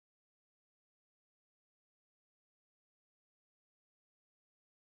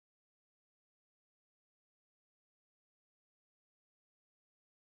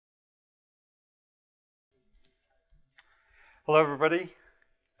Hello, everybody.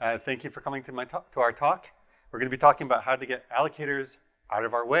 Thank you for coming to our talk. We're going to be talking about how to get allocators out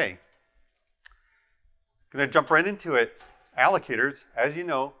of our way. I'm going to jump right into it. Allocators, as you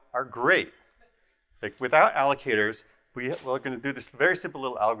know, are great. Like without allocators, we're going to do this very simple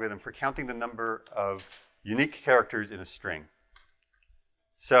little algorithm for counting the number of unique characters in a string.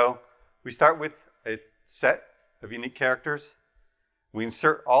 So we start with a set of unique characters. We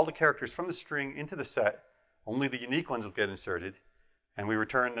insert all the characters from the string into the set. Only the unique ones will get inserted, and we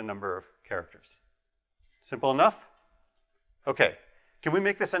return the number of characters. Simple enough? Okay. Can we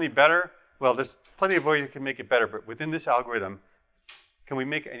make this any better? Well, there's plenty of ways you can make it better, but within this algorithm, can we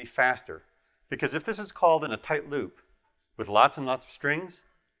make it any faster? Because if this is called in a tight loop with lots and lots of strings,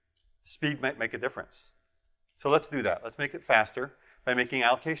 speed might make a difference. So let's do that. Let's make it faster by making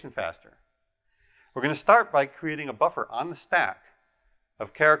allocation faster. We're going to start by creating a buffer on the stack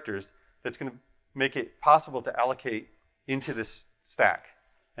of characters that's going to make it possible to allocate into this stack.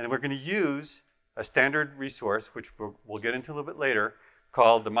 And we're going to use a standard resource, which we'll get into a little bit later,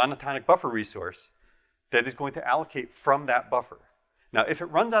 called the monotonic buffer resource, that is going to allocate from that buffer. Now, if it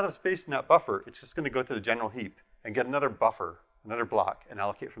runs out of space in that buffer, it's just going to go to the general heap and get another buffer, another block, and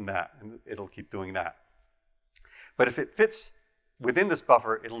allocate from that, and it'll keep doing that. But if it fits within this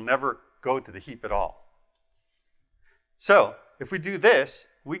buffer, it'll never go to the heap at all. So if we do this,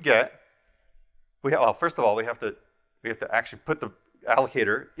 we get, well, first of all, we have to actually put the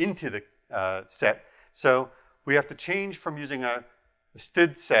allocator into the set. So we have to change from using a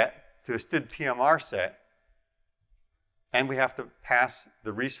std set to a std PMR set, and we have to pass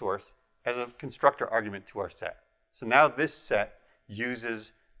the resource as a constructor argument to our set. So now this set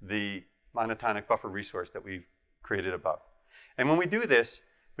uses the monotonic buffer resource that we've created above. And when we do this,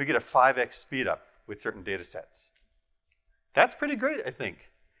 we get a 5x speed up with certain data sets. That's pretty great, I think.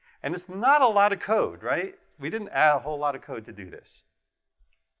 And it's not a lot of code, right? We didn't add a whole lot of code to do this.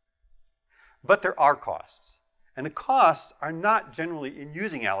 But there are costs. And the costs are not generally in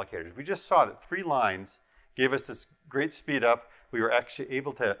using allocators. We just saw that 3 lines gave us this great speed up. We were actually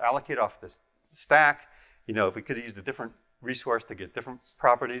able to allocate off this stack. You know, if we could have used a different resource to get different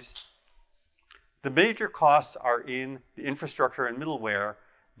properties. The major costs are in the infrastructure and middleware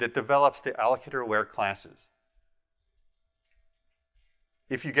that develops the allocator-aware classes.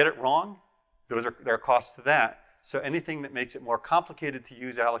 If you get it wrong, there are costs to that. So anything that makes it more complicated to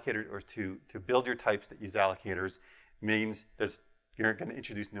use allocators or to build your types that use allocators means you're going to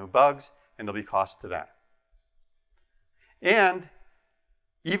introduce new bugs, and there'll be costs to that. And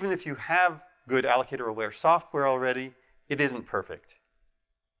even if you have good allocator-aware software already, it isn't perfect.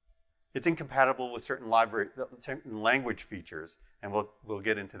 It's incompatible with certain language features, and we'll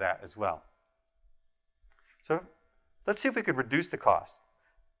get into that as well. So let's see if we could reduce the cost.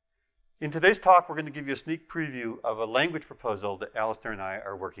 In today's talk, we're going to give you a sneak preview of a language proposal that Alisdair and I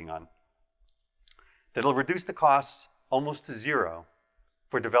are working on that'll reduce the costs almost to 0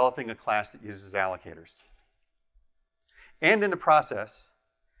 for developing a class that uses allocators. And in the process,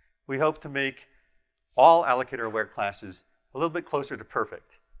 we hope to make all allocator-aware classes a little bit closer to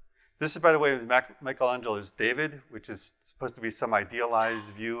perfect. This is, by the way, Michelangelo's David, which is supposed to be some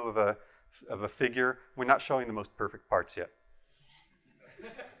idealized view of a figure. We're not showing the most perfect parts yet.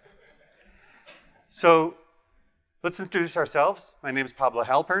 So let's introduce ourselves. My name is Pablo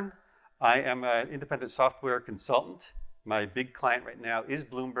Halpern. I am an independent software consultant. My big client right now is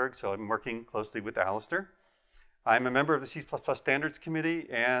Bloomberg, so I'm working closely with Alisdair. I'm a member of the C++ Standards Committee,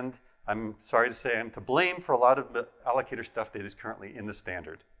 and I'm sorry to say I'm to blame for a lot of the allocator stuff that is currently in the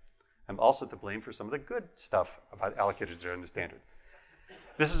standard. I'm also to blame for some of the good stuff about allocators that are in the standard.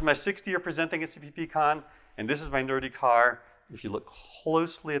 This is my 6th year presenting at CppCon, and this is my nerdy car. If you look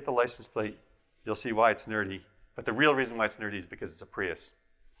closely at the license plate, you'll see why it's nerdy. But the real reason why it's nerdy is because it's a Prius.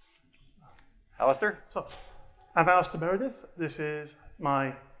 Alisdair? So, I'm Alisdair Meredith. This is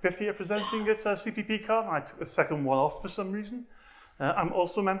my 5th year presenting at CppCon. I took the second one off for some reason. I'm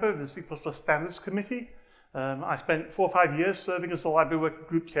also a member of the C++ Standards Committee. I spent 4 or 5 years serving as the library working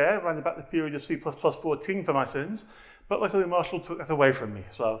group chair around about the period of C++ 14 for my sins. But luckily Marshall took that away from me.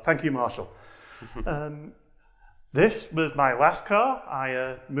 So thank you, Marshall. This was my last car.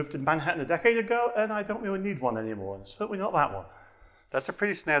 I moved to Manhattan a decade ago, and I don't really need one anymore, and certainly not that one. That's a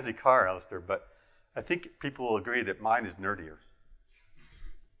pretty snazzy car, Alisdair, but I think people will agree that mine is nerdier.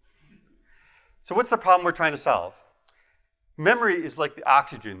 So what's the problem we're trying to solve? Memory is like the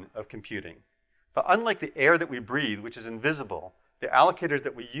oxygen of computing. But unlike the air that we breathe, which is invisible, the allocators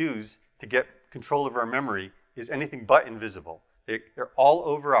that we use to get control of our memory is anything but invisible. They're all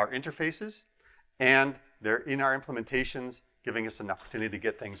over our interfaces, and they're in our implementations, giving us an opportunity to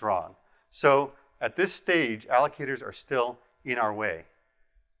get things wrong. So at this stage, allocators are still in our way.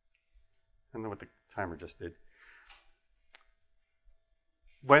 I don't know what the timer just did.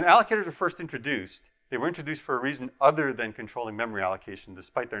 When allocators were first introduced, they were introduced for a reason other than controlling memory allocation,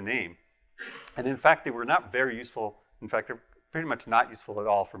 despite their name. And in fact, they were not very useful. In fact, they're pretty much not useful at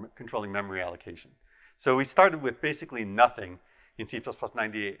all for controlling memory allocation. So we started with basically nothing in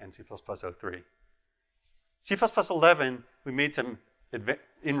C++98 and C++03. C++11, we made some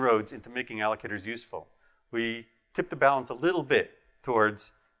inroads into making allocators useful. We tipped the balance a little bit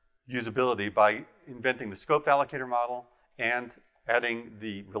towards usability by inventing the scoped allocator model and adding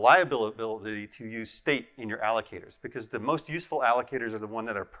the reliability to use state in your allocators, because the most useful allocators are the ones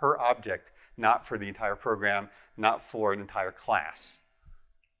that are per object, not for the entire program, not for an entire class.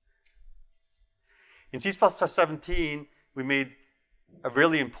 In C++17, we made a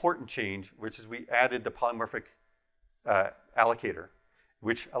really important change, which is we added the polymorphic allocator,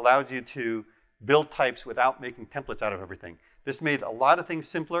 which allows you to build types without making templates out of everything. This made a lot of things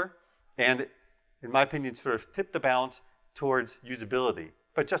simpler, and in my opinion, sort of tipped the balance towards usability,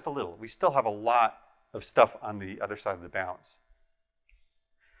 but just a little. We still have a lot of stuff on the other side of the balance.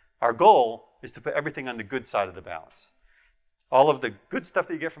 Our goal is to put everything on the good side of the balance. All of the good stuff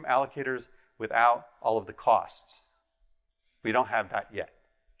that you get from allocators without all of the costs. We don't have that yet.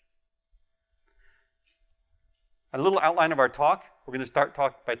 A little outline of our talk. We're going to start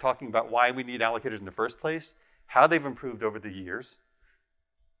by talking about why we need allocators in the first place, how they've improved over the years,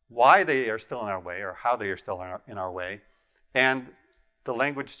 why they are still in our way, or how they are still in our way, and the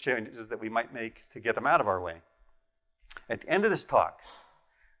language changes that we might make to get them out of our way. At the end of this talk,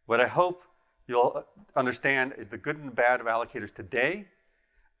 what I hope you'll understand is the good and the bad of allocators today,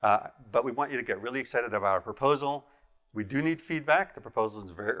 but we want you to get really excited about our proposal. We do need feedback. The proposal is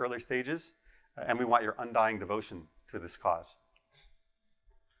in very early stages, and we want your undying devotion to this cause.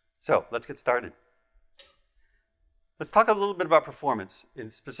 So let's get started. Let's talk a little bit about performance, and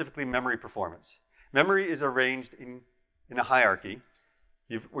specifically memory performance. Memory is arranged in a hierarchy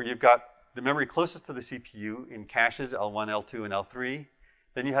where you've got the memory closest to the CPU in caches, L1, L2, and L3.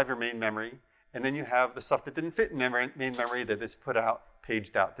 Then you have your main memory. And then you have the stuff that didn't fit in main memory that is put out,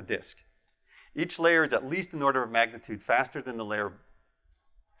 paged out to disk. Each layer is at least an order of magnitude faster than the layer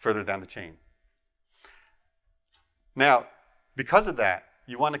further down the chain. Now, because of that,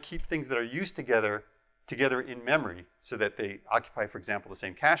 you want to keep things that are used together in memory so that they occupy, for example, the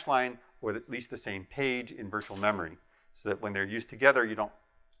same cache line or at least the same page in virtual memory, so that when they're used together, you don't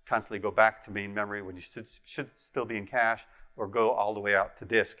constantly go back to main memory when you should still be in cache, or go all the way out to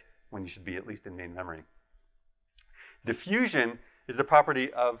disk when you should be at least in main memory. Diffusion is the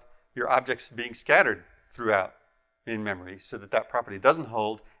property of your objects being scattered throughout main memory so that that property doesn't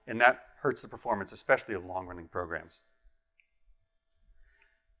hold, and that hurts the performance, especially of long-running programs.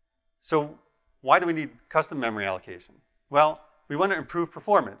 So why do we need custom memory allocation? Well, we want to improve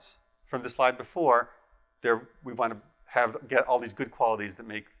performance. From the slide before, we want to get all these good qualities that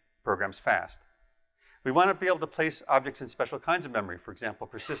make programs fast. We want to be able to place objects in special kinds of memory, for example,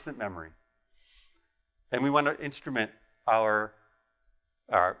 persistent memory. And we want to instrument the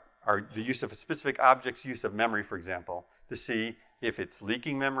use of a specific object's use of memory, for example, to see if it's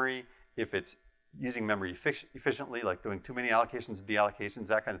leaking memory, if it's using memory efficiently, like doing too many allocations and deallocations,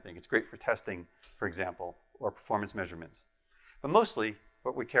 that kind of thing. It's great for testing, for example, or performance measurements. But mostly,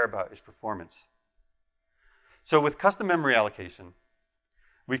 what we care about is performance. So with custom memory allocation,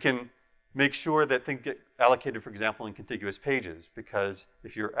 we can make sure that things get allocated, for example, in contiguous pages, because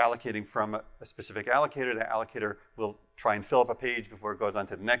if you're allocating from a specific allocator, the allocator will try and fill up a page before it goes on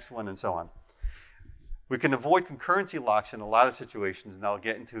to the next one, and so on. We can avoid concurrency locks in a lot of situations, and I'll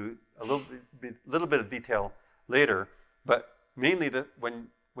get into a little bit of detail later, but mainly when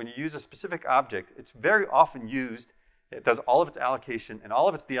you use a specific object, it's very often used. It does all of its allocation and all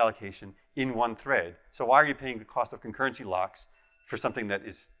of its deallocation in one thread. So why are you paying the cost of concurrency locks for something that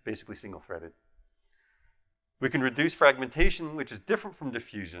is basically single-threaded? We can reduce fragmentation, which is different from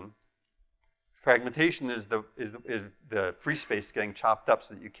diffusion. Fragmentation is the free space getting chopped up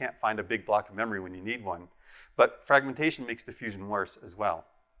so that you can't find a big block of memory when you need one. But fragmentation makes diffusion worse as well.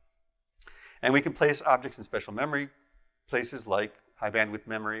 And we can place objects in special memory places like high bandwidth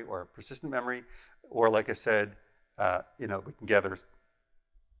memory or persistent memory, or like I said, we can gather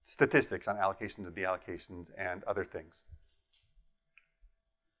statistics on allocations and deallocations and other things.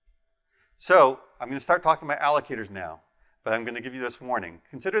 So I'm going to start talking about allocators now, but I'm going to give you this warning.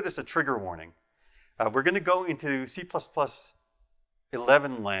 Consider this a trigger warning. We're going to go into C++11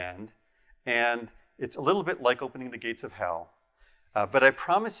 land, and it's a little bit like opening the gates of hell. But I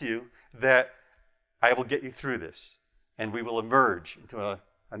promise you that I will get you through this, and we will emerge into a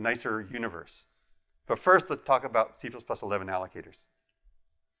nicer universe. But first, let's talk about C++11 allocators.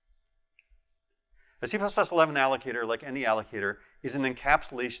 A C++11 allocator, like any allocator, is an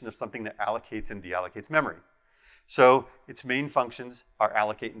encapsulation of something that allocates and deallocates memory. So its main functions are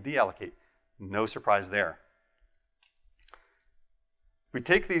allocate and deallocate. No surprise there. We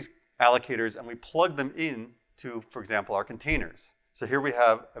take these allocators and we plug them in to, for example, our containers. So here we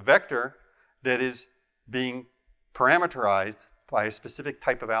have a vector that is being parameterized by a specific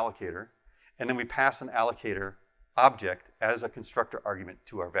type of allocator, and then we pass an allocator object as a constructor argument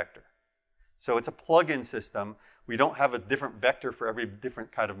to our vector. So it's a plug-in system. We don't have a different vector for every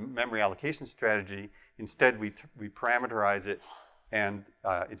different kind of memory allocation strategy. Instead, we parameterize it and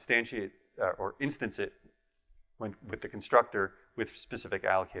instantiate or instance it with the constructor with specific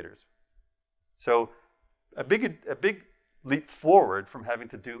allocators. So a big leap forward from having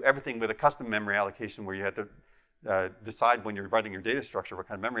to do everything with a custom memory allocation where you had to decide when you're writing your data structure what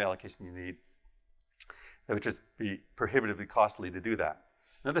kind of memory allocation you need. That would just be prohibitively costly to do that.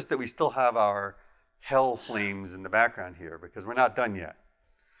 Notice that we still have our hell flames in the background here because we're not done yet.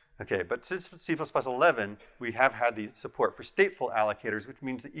 Okay, but since C++11, we have had the support for stateful allocators, which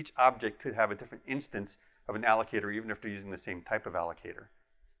means that each object could have a different instance of an allocator, even if they're using the same type of allocator.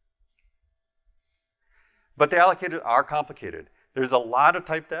 But the allocators are complicated. There's a lot of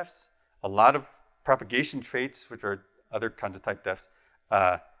type defs, a lot of propagation traits, which are other kinds of type defs.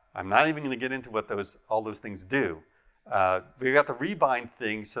 I'm not even going to get into what all those things do. We got the rebind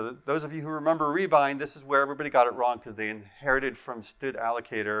thing. So those of you who remember rebind, this is where everybody got it wrong because they inherited from std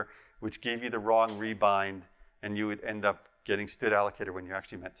allocator, which gave you the wrong rebind, and you would end up getting std allocator when you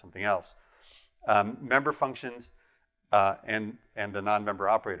actually meant something else. Member functions and the non-member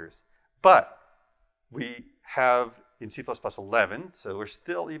operators. But we have in C++11, so we're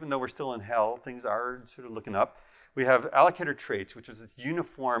still, even though we're still in hell, things are sort of looking up. We have allocator traits, which is this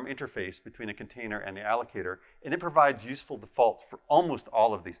uniform interface between a container and the allocator, and it provides useful defaults for almost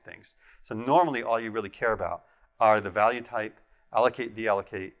all of these things. So normally all you really care about are the value type, allocate,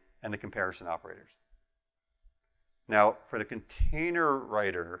 deallocate, and the comparison operators. Now, for the container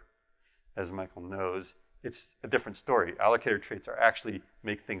writer, as Michael knows, it's a different story. Allocator traits actually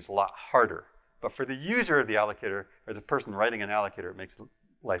make things a lot harder. But for the user of the allocator, or the person writing an allocator, it makes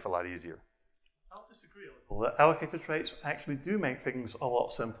life a lot easier. I'll disagree a little. The allocator traits actually do make things a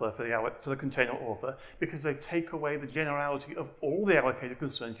lot simpler for the container author because they take away the generality of all the allocator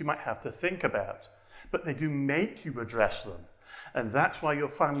concerns you might have to think about. But they do make you address them. And that's why you're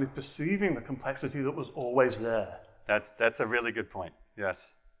finally perceiving the complexity that was always there. That's a really good point.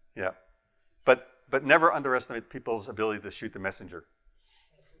 Yes. Yeah. But never underestimate people's ability to shoot the messenger.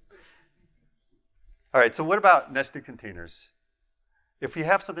 All right, so what about nested containers? If we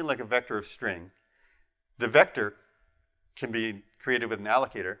have something like a vector of string, the vector can be created with an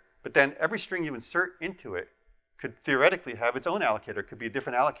allocator, but then every string you insert into it could theoretically have its own allocator, could be a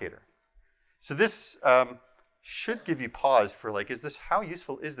different allocator. So this should give you pause for like, how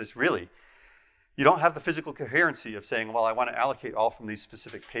useful is this really? You don't have the physical coherency of saying, well, I want to allocate all from these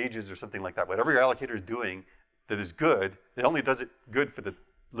specific pages or something like that. Whatever your allocator is doing that is good, it only does it good for the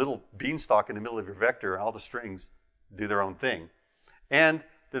little beanstalk in the middle of your vector, and all the strings do their own thing. And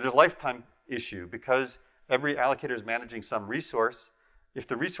there's a lifetime issue because every allocator is managing some resource. If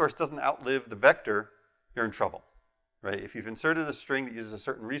the resource doesn't outlive the vector, you're in trouble, right? If you've inserted a string that uses a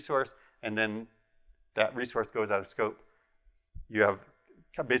certain resource and then that resource goes out of scope, you have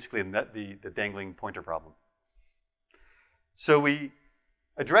basically the dangling pointer problem. So we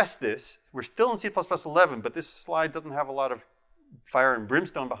address this. We're still in C++11, but this slide doesn't have a lot of fire and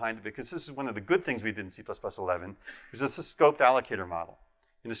brimstone behind it because this is one of the good things we did in C++11, which is the scoped allocator model.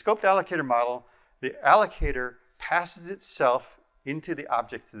 In the scoped allocator model, the allocator passes itself into the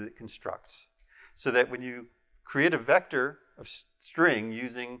objects that it constructs. So that when you create a vector of string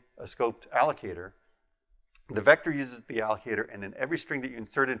using a scoped allocator, the vector uses the allocator, and then every string that you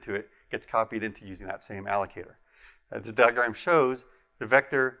insert into it gets copied into using that same allocator. As the diagram shows, the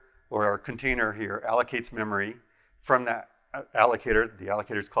vector, or our container here, allocates memory from that allocator. The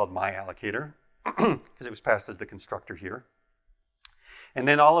allocator is called myAllocator because it was passed as the constructor here. And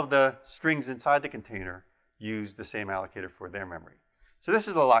then all of the strings inside the container use the same allocator for their memory. So this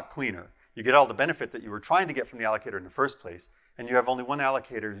is a lot cleaner. You get all the benefit that you were trying to get from the allocator in the first place, and you have only one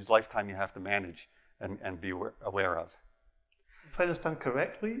allocator whose lifetime you have to manage and be aware of. If I understand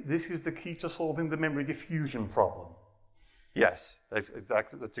correctly, this is the key to solving the memory diffusion problem. Yes, that's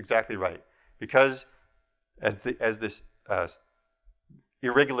exactly right. Because as this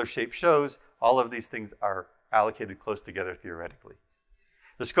irregular shape shows, all of these things are allocated close together theoretically.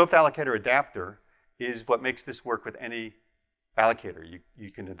 The scoped allocator adapter is what makes this work with any allocator.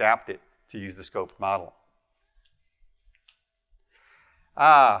 You can adapt it to use the scoped model.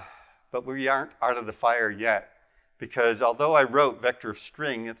 But we aren't out of the fire yet, because although I wrote vector of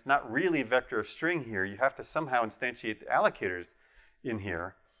string, it's not really vector of string here. You have to somehow instantiate the allocators in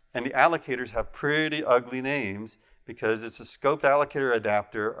here. And the allocators have pretty ugly names because it's a scoped allocator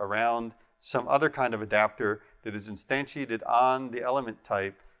adapter around some other kind of adapter that is instantiated on the element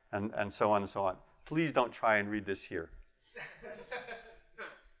type, and so on and so on. Please don't try and read this here.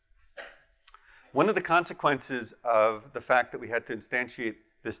 One of the consequences of the fact that we had to instantiate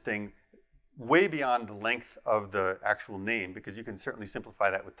this thing way beyond the length of the actual name, because you can certainly simplify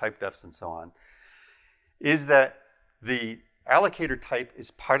that with type defs and so on, is that the allocator type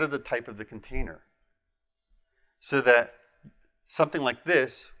is part of the type of the container. So that something like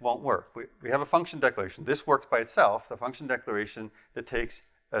this won't work. We have a function declaration. This works by itself, the function declaration that takes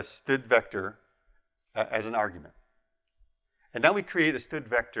a std vector as an argument. And now we create a std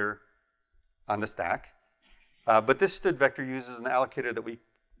vector on the stack. But this std vector uses an allocator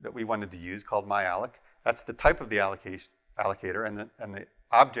that we wanted to use called myalloc. That's the type of the allocator, and the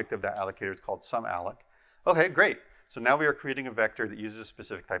object of that allocator is called sumalloc. Okay, great. So now we are creating a vector that uses a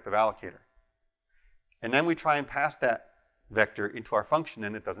specific type of allocator. And then we try and pass that vector into our function,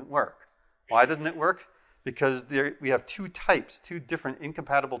 and it doesn't work. Why doesn't it work? Because we have two types, two different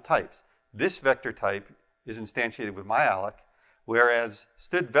incompatible types. This vector type is instantiated with myalloc, whereas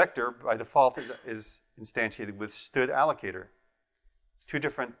std vector by default is instantiated with std allocator. Two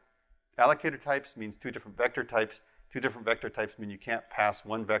different allocator types means two different vector types. Two different vector types mean you can't pass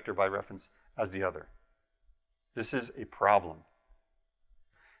one vector by reference as the other. This is a problem.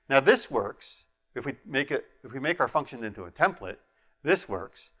 Now this works if we make our function into a template. This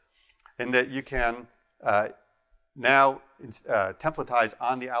works in that you can now templatize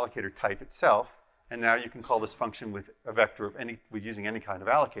on the allocator type itself, and now you can call this function with a vector of using any kind of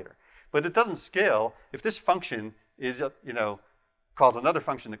allocator. But it doesn't scale. If this function is calls another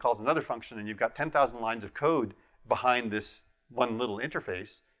function that calls another function, and you've got 10,000 lines of code behind this one little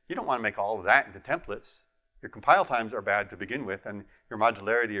interface, you don't want to make all of that into templates. Your compile times are bad to begin with, and your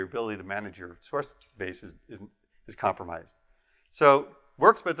modularity, your ability to manage your source base is compromised. So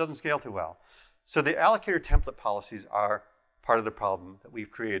works, but it doesn't scale too well. So the allocator template policies are part of the problem that we've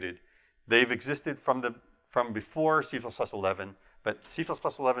created. They've existed from before C++11, but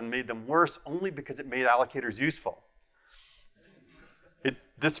C++11 made them worse only because it made allocators useful.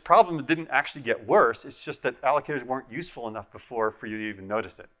 This problem didn't actually get worse. It's just that allocators weren't useful enough before for you to even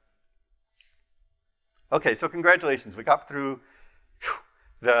notice it. Okay, so congratulations. We got through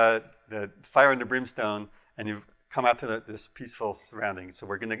the fire and the brimstone, and you've come out to this peaceful surroundings. So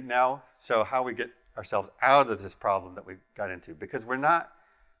we're going to now show how we get ourselves out of this problem that we got into, because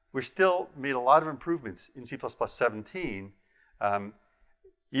we're still made a lot of improvements in C++17,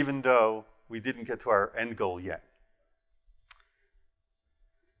 even though we didn't get to our end goal yet.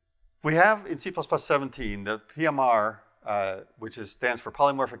 We have in C++17 the PMR, which stands for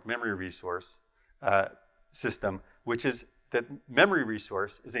polymorphic memory resource system, which is that memory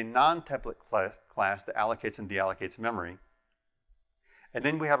resource is a non-template class that allocates and deallocates memory. And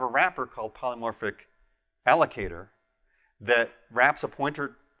then we have a wrapper called polymorphic allocator that wraps a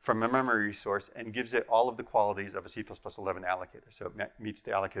pointer from a memory resource and gives it all of the qualities of a C++11 allocator, so it meets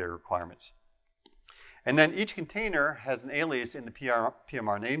the allocator requirements. And then each container has an alias in the PMR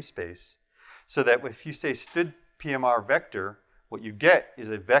namespace, so that if you say std PMR vector, what you get is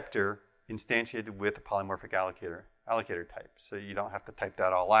a vector instantiated with a polymorphic allocator type. So you don't have to type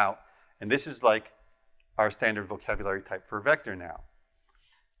that all out. And this is like our standard vocabulary type for a vector now.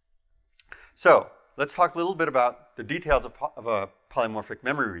 So let's talk a little bit about the details of a polymorphic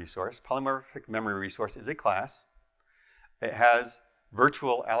memory resource. Polymorphic memory resource is a class. It has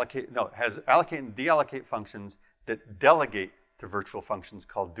allocate and deallocate functions that delegate to virtual functions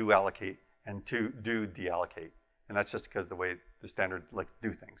called doAllocate and doDeallocate. And that's just because the way the standard likes to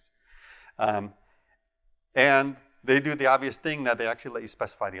do things. And they do the obvious thing that they actually let you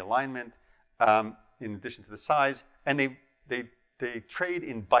specify the alignment in addition to the size. And they trade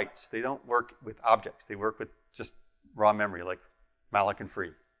in bytes. They don't work with objects. They work with just raw memory, like malloc and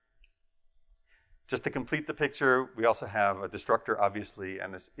free. Just to complete the picture, we also have a destructor, obviously,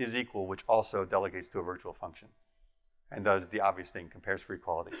 and this is equal, which also delegates to a virtual function and does the obvious thing, compares for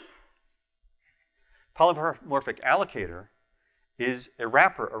equality. Polymorphic allocator is a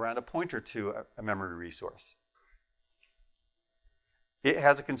wrapper around a pointer to a memory resource. It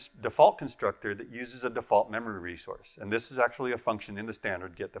has a default constructor that uses a default memory resource. And this is actually a function in the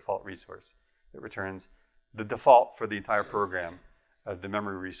standard getDefaultResource that returns the default for the entire program of the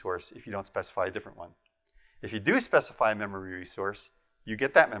memory resource if you don't specify a different one. If you do specify a memory resource, you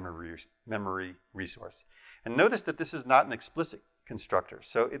get that memory resource. And notice that this is not an explicit constructor.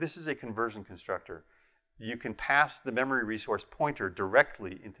 So this is a conversion constructor. You can pass the memory resource pointer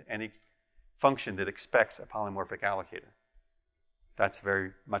directly into any function that expects a polymorphic allocator. That's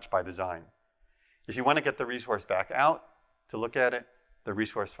very much by design. If you want to get the resource back out to look at it, the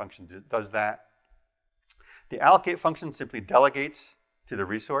resource function does that. The allocate function simply delegates to the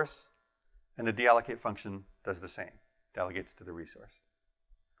resource, and the deallocate function does the same, delegates to the resource.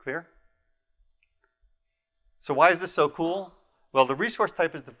 Clear? So why is this so cool? Well, the resource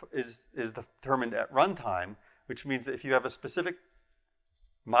type is determined at runtime, which means that if you have a specific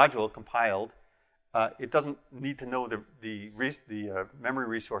module compiled, it doesn't need to know the memory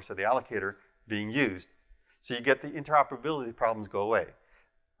resource of the allocator being used. So you get the interoperability problems go away.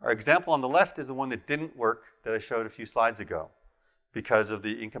 Our example on the left is the one that didn't work that I showed a few slides ago because of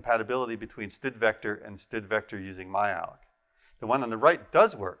the incompatibility between std vector and std vector using myalloc. The one on the right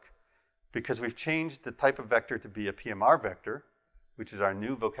does work because we've changed the type of vector to be a PMR vector, which is our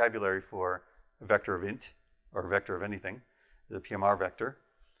new vocabulary for a vector of int or a vector of anything, the PMR vector.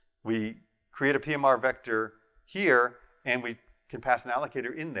 We create a PMR vector here, and we can pass an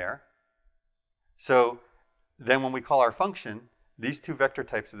allocator in there. So then when we call our function, these two vector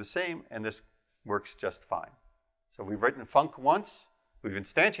types are the same, and this works just fine. So we've written func once, we've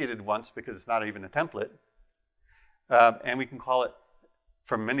instantiated once because it's not even a template, and we can call it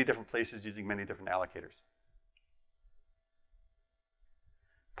from many different places using many different allocators.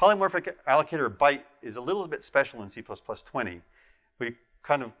 Polymorphic allocator byte is a little bit special in C++20. We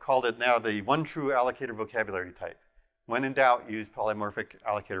kind of called it now the one true allocator vocabulary type. When in doubt, use polymorphic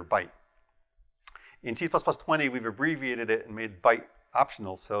allocator byte. In C++20, we've abbreviated it and made byte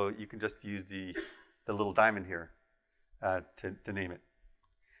optional, so you can just use the little diamond here to name it.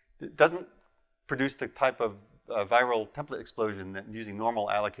 It doesn't produce the type of viral template explosion that using normal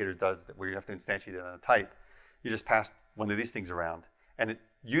allocators does, where you have to instantiate it on a type. You just pass one of these things around, and it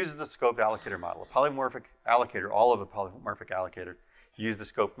uses the scoped allocator model. A polymorphic allocator, all of the polymorphic allocators, use the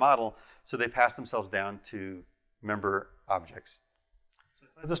scoped model, so they pass themselves down to member objects. If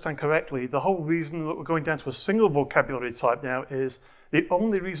I understand correctly, the whole reason that we're going down to a single vocabulary type now is the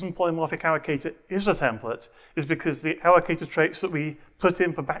only reason polymorphic allocator is a template is because the allocator traits that we put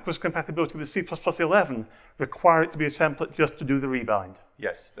in for backwards compatibility with C++11 require it to be a template just to do the rebind.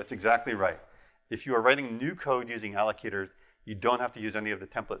 Yes, that's exactly right. If you are writing new code using allocators, you don't have to use any of the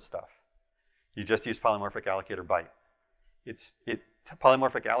template stuff. You just use polymorphic allocator byte.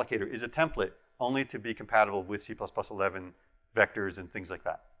 Polymorphic allocator is a template only to be compatible with C++11 vectors and things like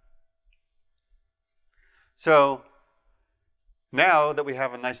that. So now that we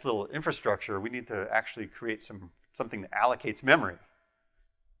have a nice little infrastructure, we need to actually create something that allocates memory.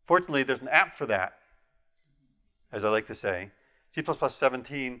 Fortunately, there's an app for that, as I like to say.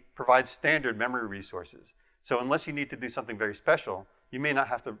 C++17 provides standard memory resources. So unless you need to do something very special, you may not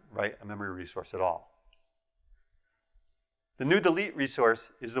have to write a memory resource at all. The new delete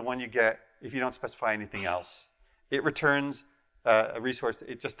resource is the one you get if you don't specify anything else. It returns a resource.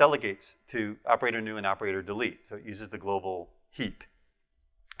 It just delegates to operator new and operator delete. So it uses the global heap.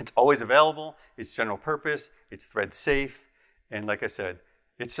 It's always available. It's general purpose. It's thread safe. And like I said,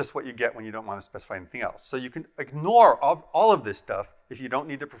 it's just what you get when you don't want to specify anything else. So you can ignore all of this stuff if you don't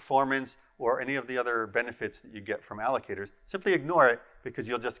need the performance or any of the other benefits that you get from allocators. Simply ignore it because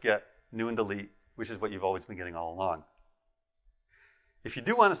you'll just get new and delete, which is what you've always been getting all along. If you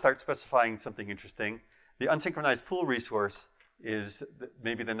do want to start specifying something interesting, the unsynchronized pool resource is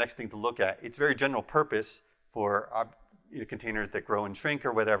maybe the next thing to look at. It's very general purpose for containers that grow and shrink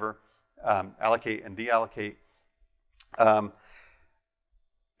or whatever, allocate and deallocate.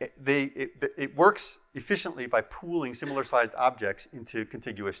 It works efficiently by pooling similar-sized objects into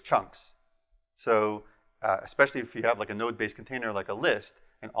contiguous chunks. So especially if you have like a node-based container like a list,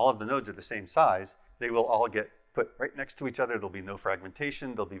 and all of the nodes are the same size, they will all get put right next to each other. There'll be no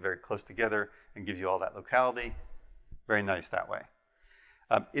fragmentation. They'll be very close together and give you all that locality. Very nice that way.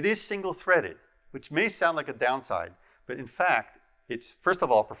 It is single-threaded, which may sound like a downside, but in fact, it's first of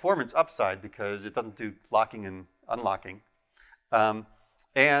all performance upside because it doesn't do locking and unlocking.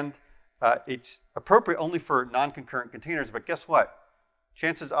 And it's appropriate only for non-concurrent containers, but guess what?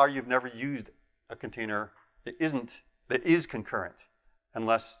 Chances are you've never used a container that is concurrent,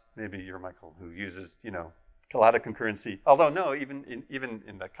 unless maybe you're Michael who uses, a lot of concurrency. Although no, even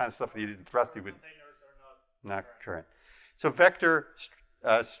in the kind of stuff that you use in Thrust, you would not current. So vector,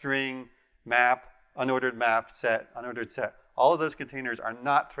 string, map, unordered map, set, unordered set, all of those containers are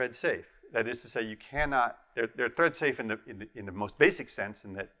not thread safe. That is to say, you cannot. They're thread safe in the most basic sense,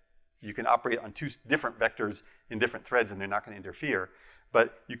 in that you can operate on two different vectors in different threads and they're not going to interfere.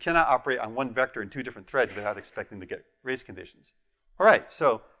 But you cannot operate on one vector in two different threads without expecting to get race conditions. All right,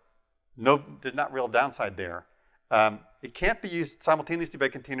 so there's not real downside there. It can't be used simultaneously by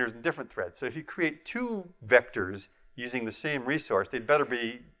containers in different threads. So if you create two vectors using the same resource, they'd better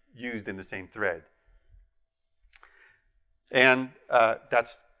be used in the same thread. And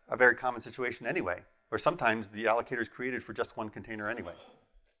that's a very common situation anyway, where sometimes the allocator is created for just one container anyway.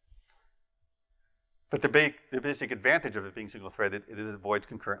 But the basic advantage of it being single-threaded is it avoids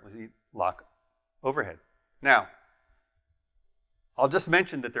concurrency lock overhead. Now, I'll just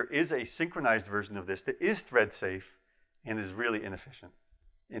mention that there is a synchronized version of this that is thread-safe and is really inefficient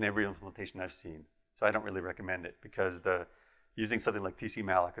in every implementation I've seen. So I don't really recommend it because using something like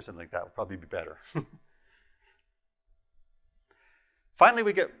tcmalloc or something like that would probably be better. Finally,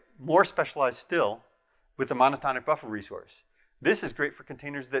 we get more specialized still with the monotonic buffer resource. This is great for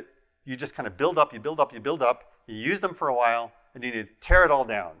containers that you just kind of build up, you build up, you build up, you use them for a while, and then you tear it all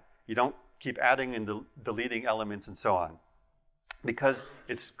down. You don't keep adding and deleting elements and so on. Because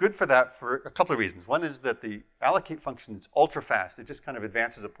it's good for that for a couple of reasons. One is that the allocate function is ultra fast. It just kind of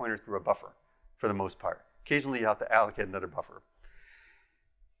advances a pointer through a buffer for the most part. Occasionally you have to allocate another buffer.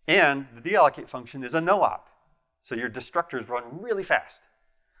 And the deallocate function is a no-op. So your destructors run really fast.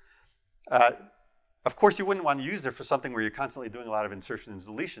 Of course, you wouldn't want to use it for something where you're constantly doing a lot of insertion and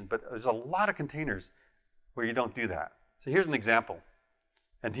deletion, but there's a lot of containers where you don't do that. So here's an example.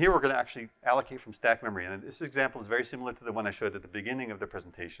 And here we're going to actually allocate from stack memory. And this example is very similar to the one I showed at the beginning of the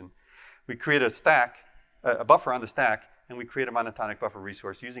presentation. We create a buffer on the stack, and we create a monotonic buffer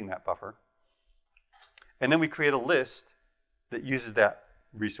resource using that buffer. And then we create a list that uses that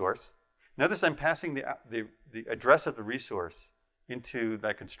resource. Notice I'm passing the address of the resource into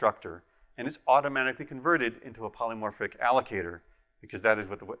that constructor, and it's automatically converted into a polymorphic allocator because that is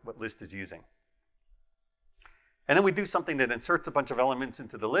what list is using. And then we do something that inserts a bunch of elements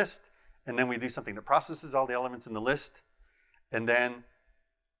into the list, and then we do something that processes all the elements in the list. And then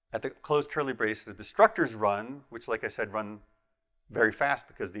at the closed curly brace, the destructors run, which like I said, run very fast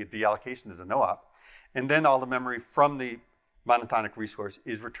because the deallocation is a no-op. And then all the memory from the monotonic resource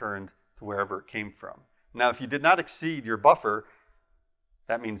is returned to wherever it came from. Now, if you did not exceed your buffer,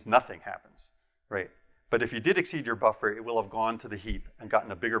 that means nothing happens, right? But if you did exceed your buffer, it will have gone to the heap and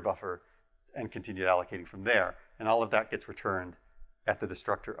gotten a bigger buffer and continued allocating from there. And all of that gets returned at the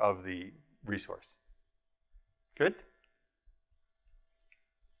destructor of the resource. Good?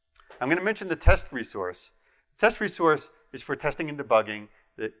 I'm going to mention the test resource. The test resource is for testing and debugging.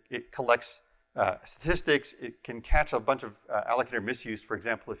 It collects statistics. It can catch a bunch of allocator misuse. For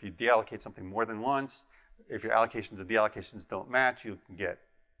example, if you deallocate something more than once, if your allocations and deallocations don't match, you can get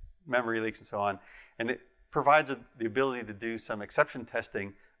memory leaks and so on. And it provides the ability to do some exception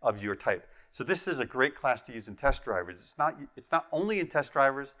testing of your type. So this is a great class to use in test drivers. It's not only in test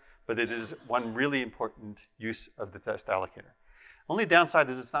drivers, but it is one really important use of the test allocator. Only downside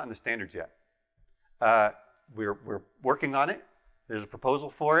is it's not in the standards yet. We're working on it. There's a proposal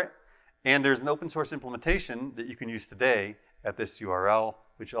for it. And there's an open source implementation that you can use today at this URL,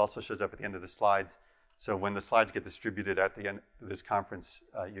 which also shows up at the end of the slides. So when the slides get distributed at the end of this conference,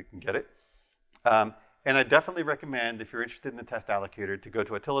 you can get it. And I definitely recommend, if you're interested in the test allocator, to go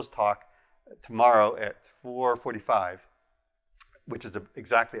to Attila's talk tomorrow at 4:45, which is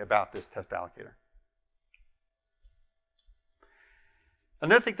exactly about this test allocator.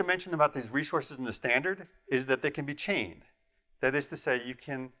 Another thing to mention about these resources in the standard is that they can be chained. That is to say,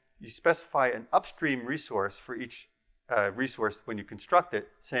 you specify an upstream resource for each resource when you construct it,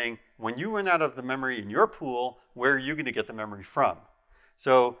 saying, when you run out of the memory in your pool, where are you going to get the memory from?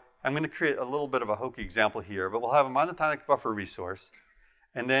 So I'm going to create a little bit of a hokey example here, but we'll have a monotonic buffer resource,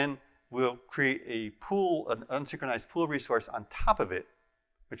 and then we'll create a pool, an unsynchronized pool resource on top of it,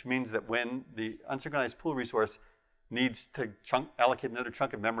 which means that when the unsynchronized pool resource needs to allocate another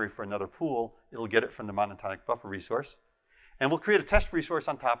chunk of memory for another pool, it'll get it from the monotonic buffer resource. And we'll create a test resource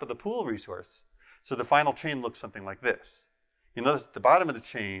on top of the pool resource. So the final chain looks something like this. You notice at the bottom of the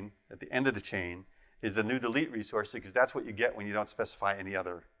chain, at the end of the chain, is the new delete resource, because that's what you get when you don't specify any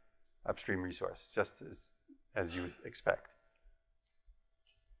other upstream resource, just as you would expect.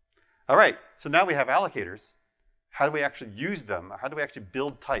 All right, so now we have allocators. How do we actually use them? How do we actually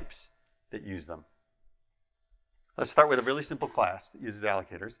build types that use them? Let's start with a really simple class that uses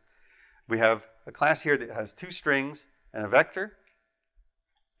allocators. We have a class here that has two strings and a vector,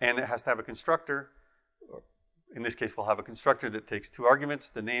 and it has to have a constructor. In this case, we'll have a constructor that takes two arguments,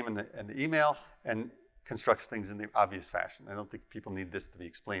 the name and the email, and constructs things in the obvious fashion. I don't think people need this to be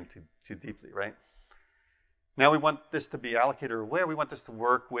explained too deeply, right? Now we want this to be allocator aware. We want this to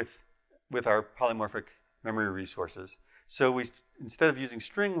work with with our polymorphic memory resources. So instead of using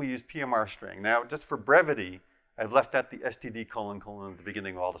string, we use PMR string. Now, just for brevity, I've left out the std : at the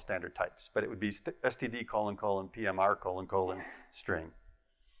beginning of all the standard types, but it would be std : PMR : string.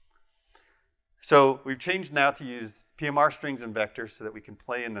 So we've changed now to use PMR strings and vectors so that we can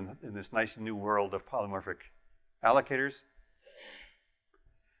play in this nice new world of polymorphic allocators.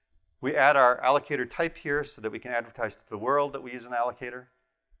 We add our allocator type here so that we can advertise to the world that we use an allocator.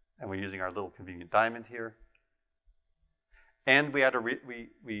 And we're using our little convenient diamond here. And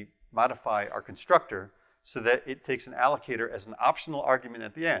we modify our constructor so that it takes an allocator as an optional argument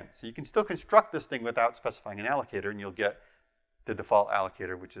at the end. So you can still construct this thing without specifying an allocator, and you'll get the default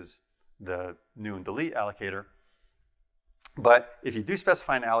allocator, which is the new and delete allocator. But if you do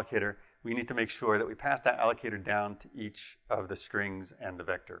specify an allocator, we need to make sure that we pass that allocator down to each of the strings and the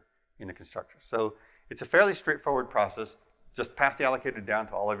vector in the constructor. So it's a fairly straightforward process. Just pass the allocator down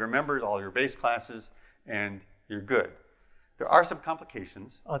to all of your members, all of your base classes, and you're good. There are some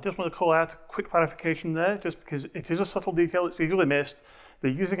complications. I just want to call out a quick clarification there, just because it is a subtle detail that's easily missed.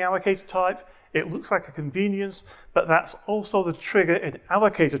 They're using allocator type. It looks like a convenience, but that's also the trigger in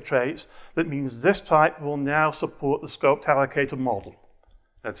allocator traits that means this type will now support the scoped allocator model.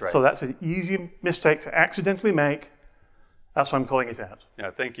 That's right. So that's an easy mistake to accidentally make. That's why I'm calling it out.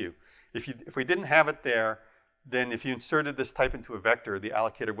 Yeah, thank you. If we didn't have it there, then if you inserted this type into a vector, the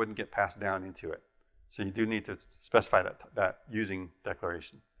allocator wouldn't get passed down into it. So you do need to specify that using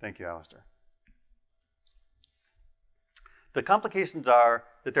declaration. Thank you, Alisdair. The complications are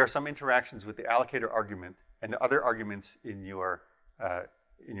that there are some interactions with the allocator argument and the other arguments in your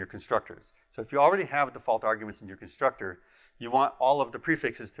constructors. So if you already have default arguments in your constructor, you want all of the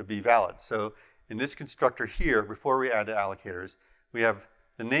prefixes to be valid. So in this constructor here, before we add the allocators, we have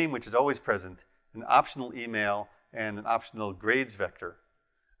the name, which is always present, an optional email, and an optional grades vector.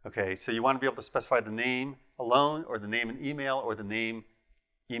 Okay, so you want to be able to specify the name alone, or the name and email, or the name,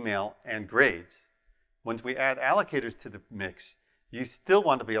 email, and grades. Once we add allocators to the mix, you still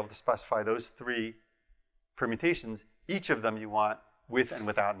want to be able to specify those three permutations. Each of them you want with and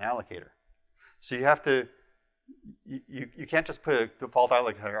without an allocator. So you have to, you can't just put a default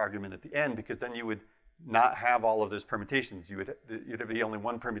allocator argument at the end, because then you would not have all of those permutations. You'd have only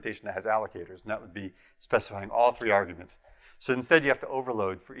one permutation that has allocators, and that would be specifying all three arguments. So instead, you have to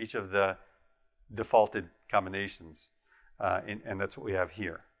overload for each of the defaulted combinations, and that's what we have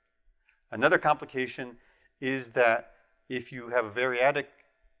here. Another complication is that if you have a variadic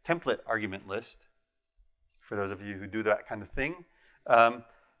template argument list, for those of you who do that kind of thing,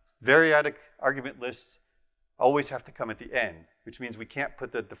 variadic argument lists always have to come at the end, which means we can't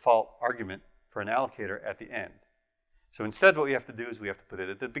put the default argument for an allocator at the end. So instead, what we have to do is we have to put it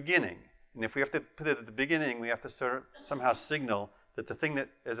at the beginning. And if we have to put it at the beginning, we have to somehow signal that the thing that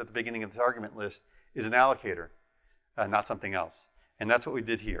is at the beginning of this argument list is an allocator, not something else. And that's what we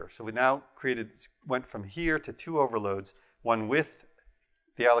did here. So we now went from here to two overloads, one with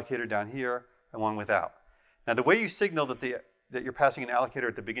the allocator down here and one without. Now the way you signal that you're passing an allocator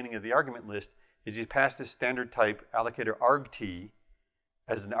at the beginning of the argument list is you pass this standard type allocator argt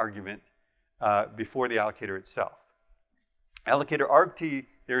as an argument before the allocator itself. Allocator argt,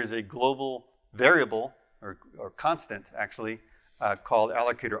 there is a global variable, or constant actually, called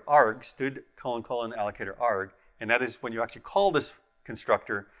allocator arg, stood : allocator arg, and that is when you actually call this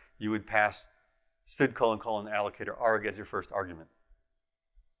constructor, you would pass stood : allocator arg as your first argument.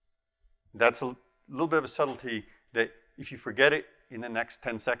 That's a little bit of a subtlety that if you forget it in the next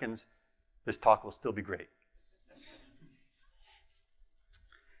 10 seconds, this talk will still be great.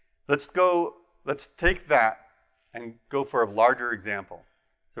 Let's take that and go for a larger example.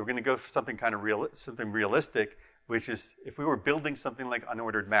 So we're going to go for something kind of realistic, which is if we were building something like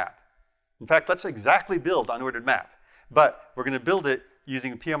unordered map. In fact, let's exactly build unordered map, but we're going to build it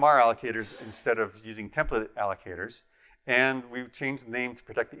using PMR allocators instead of using template allocators. And we've changed the name to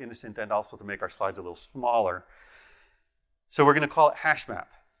protect the innocent and also to make our slides a little smaller. So we're going to call it hash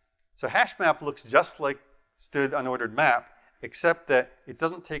map. So hash map looks just like stood unordered map, except that it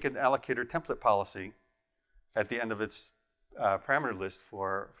doesn't take an allocator template policy at the end of its parameter list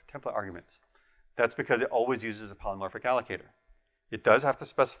for template arguments. That's because it always uses a polymorphic allocator. It does have to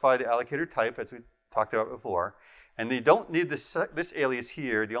specify the allocator type, as we talked about before, and they don't need this alias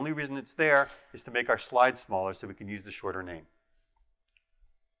here. The only reason it's there is to make our slide smaller so we can use the shorter name.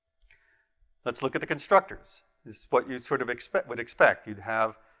 Let's look at the constructors. This is what you sort of would expect. You'd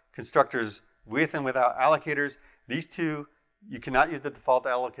have constructors with and without allocators. These two, you cannot use the default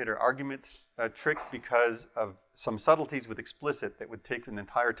allocator argument trick because of some subtleties with explicit that would take an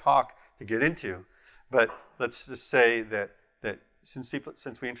entire talk to get into. But let's just say that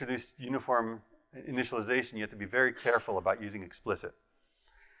since we introduced uniform initialization, you have to be very careful about using explicit.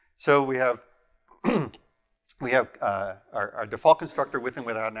 So we have our default constructor with and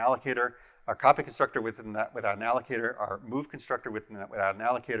without an allocator, our copy constructor within that without an allocator, our move constructor within that without an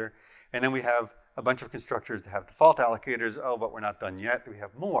allocator, and then we have a bunch of constructors that have default allocators. Oh, but we're not done yet. We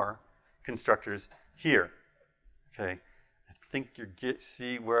have more constructors here. Okay, I think you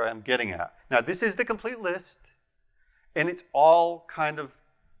see where I'm getting at. Now, this is the complete list, and it's all kind of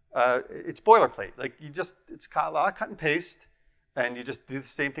it's boilerplate. Like it's got a lot of cut and paste, and you just do the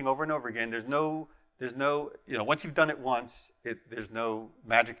same thing over and over again. There's no, once you've done it once, there's no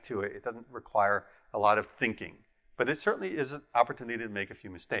magic to it. It doesn't require a lot of thinking, but it certainly is an opportunity to make a few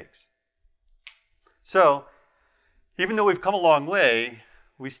mistakes. So, even though we've come a long way,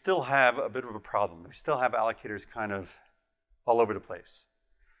 we still have a bit of a problem. We still have allocators kind of all over the place.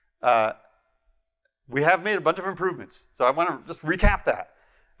 We have made a bunch of improvements, so I want to just recap that.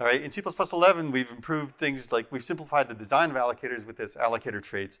 All right, in C++11, we've improved things like we've simplified the design of allocators with its allocator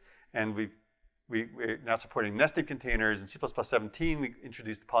traits, and we're now supporting nested containers. In C++17, we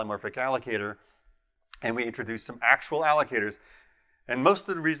introduced the polymorphic allocator, and we introduced some actual allocators. And most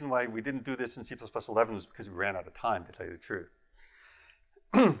of the reason why we didn't do this in C++11 was because we ran out of time, to tell you the truth.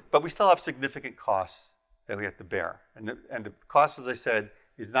 But we still have significant costs that we have to bear. And the cost, as I said,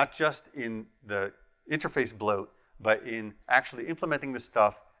 is not just in the interface bloat, but in actually implementing the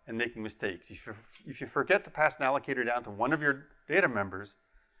stuff and making mistakes. If you forget to pass an allocator down to one of your data members,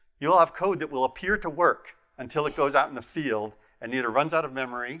 you'll have code that will appear to work until it goes out in the field and either runs out of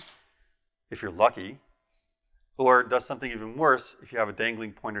memory, if you're lucky, or does something even worse if you have a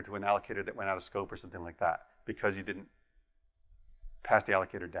dangling pointer to an allocator that went out of scope or something like that, because you didn't pass the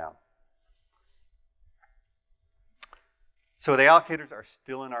allocator down. So the allocators are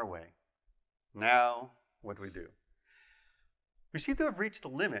still in our way. Now, what do we do? We seem to have reached the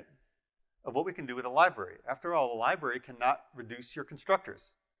limit of what we can do with a library. After all, a library cannot reduce your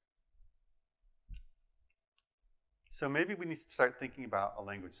constructors. So maybe we need to start thinking about a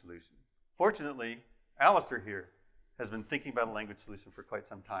language solution. Fortunately, Alisdair here has been thinking about a language solution for quite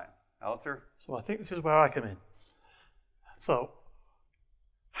some time. Alisdair? So I think this is where I come in. So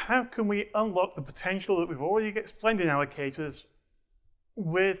how can we unlock the potential that we've already explained in allocators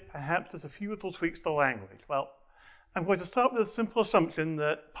with perhaps just a few little tweaks to the language? Well, I'm going to start with a simple assumption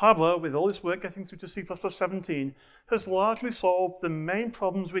that Pablo, with all his work getting through to C++17, has largely solved the main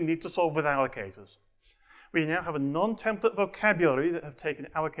problems we need to solve with allocators. We now have a non-template vocabulary that have taken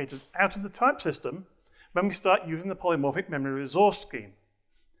allocators out of the type system when we start using the polymorphic memory resource scheme.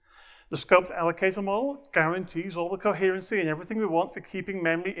 The scoped allocator model guarantees all the coherency and everything we want for keeping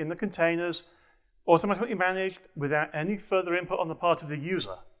memory in the containers automatically managed without any further input on the part of the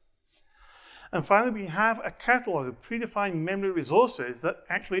user. And finally, we have a catalog of predefined memory resources that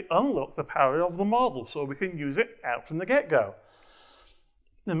actually unlock the power of the model so we can use it out from the get-go.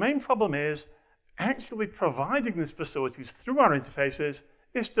 The main problem is actually providing these facilities through our interfaces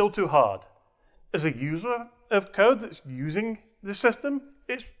is still too hard. As a user of code that's using this system,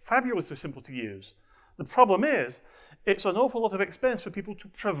 it's fabulously simple to use. The problem is, it's an awful lot of expense for people to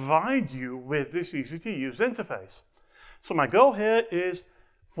provide you with this easy-to-use interface. So my goal here is,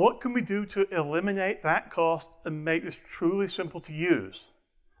 what can we do to eliminate that cost and make this truly simple to use?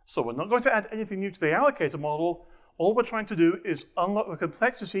 So we're not going to add anything new to the allocator model. All we're trying to do is unlock the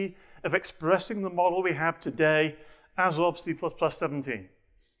complexity of expressing the model we have today as of C++17.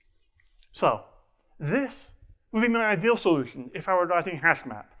 So this would be my ideal solution if I were writing hash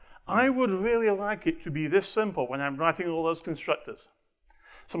map. I would really like it to be this simple when I'm writing all those constructors.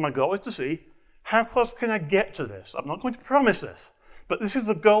 So my goal is to see how close can I get to this. I'm not going to promise this, but this is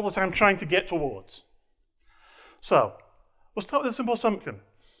the goal that I'm trying to get towards. So we'll start with a simple assumption.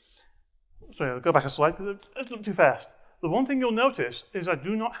 So I'll go back a slide because it's not too fast. The one thing you'll notice is I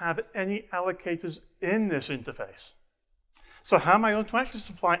do not have any allocators in this interface. So how am I going to actually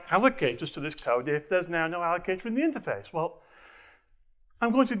supply allocators to this code if there's now no allocator in the interface? Well,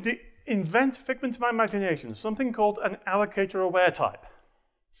 I'm going to invent a figment of my imagination, something called an allocator-aware type.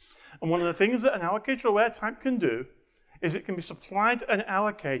 And one of the things that an allocator-aware type can do is it can be supplied an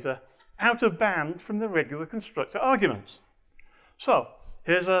allocator out of band from the regular constructor arguments. So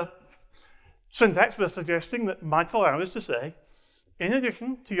here's a syntax we're suggesting that might allow us to say, in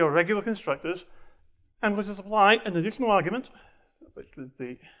addition to your regular constructors, I'm going to supply an additional argument, which with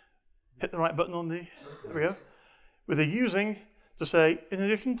the, hit the right button on the, there we go, with the using to say, in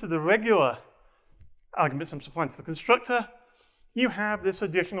addition to the regular arguments I'm supplying to the constructor, you have this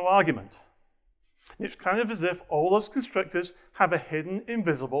additional argument. It's kind of as if all those constructors have a hidden,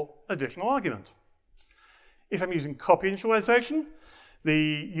 invisible additional argument. If I'm using copy initialization,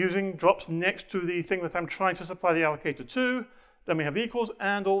 the using drops next to the thing that I'm trying to supply the allocator to. Then we have equals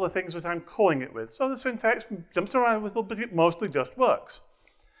and all the things that I'm calling it with. So the syntax jumps around a little, but it mostly just works.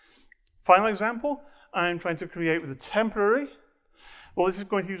 Final example, I'm trying to create with a temporary. Well, this is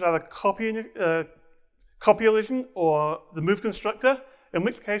going to use either copy elision or the move constructor, in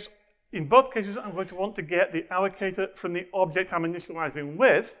which case, in both cases, I'm going to want to get the allocator from the object I'm initializing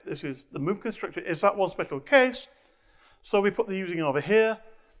with. This is the move constructor, is that one special case. So we put the using over here,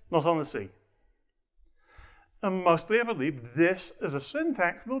 not on the C. And mostly, I believe this as a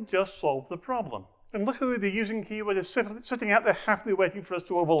syntax will just solve the problem. And luckily, the using keyword is sitting out there happily waiting for us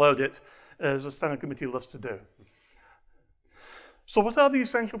to overload it, as the standard committee loves to do. So what are the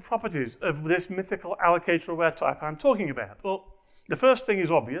essential properties of this mythical allocator-aware type I'm talking about? Well, the first thing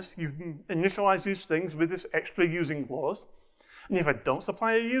is obvious. You can initialize these things with this extra using clause. And if I don't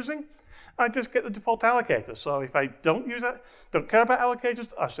supply a using, I just get the default allocator. So if I don't care about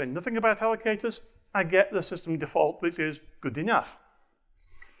allocators, I say nothing about allocators, I get the system default, which is good enough.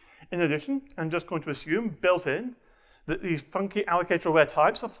 In addition, I'm just going to assume built in that these funky allocator-aware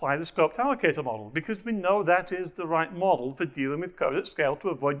types apply the scoped allocator model, because we know that is the right model for dealing with code at scale to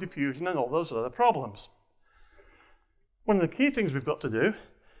avoid diffusion and all those other problems. One of the key things we've got to do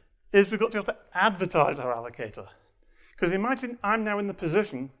is we've got to be able to advertise our allocator. Because imagine I'm now in the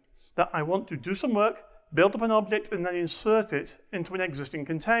position that I want to do some work, build up an object, and then insert it into an existing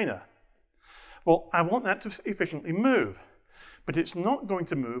container. Well, I want that to efficiently move. But it's not going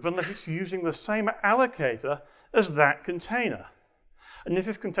to move unless it's using the same allocator as that container. And if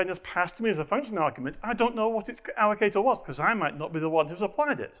this container is passed to me as a function argument, I don't know what its allocator was, because I might not be the one who's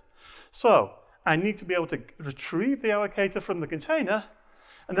applied it. So I need to be able to retrieve the allocator from the container,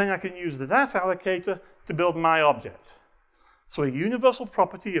 and then I can use that allocator to build my object. So a universal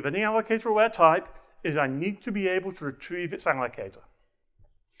property of any allocator-aware type is I need to be able to retrieve its allocator.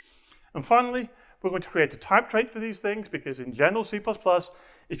 And finally, we're going to create a type trait for these things, because in general C++,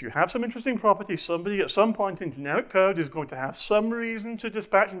 if you have some interesting property, somebody at some point in generic code is going to have some reason to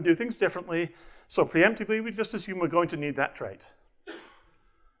dispatch and do things differently. So preemptively, we just assume we're going to need that trait.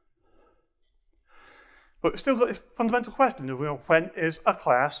 But we've still got this fundamental question of, when is a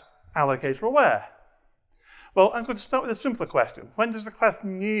class allocator aware? Well, I'm going to start with a simpler question. When does the class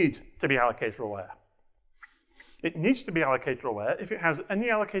need to be allocator aware? It needs to be allocator aware if it has any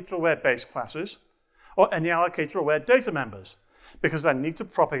allocator aware base classes or any allocator aware data members, because I need to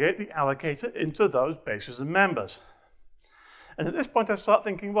propagate the allocator into those bases and members. And at this point, I start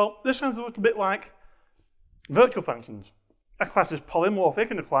thinking, well, this sounds a little bit like virtual functions. A class is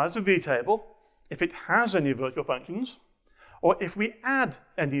polymorphic and acquires a vtable if it has any virtual functions, or if we add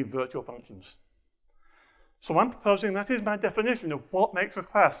any virtual functions. So I'm proposing that is my definition of what makes a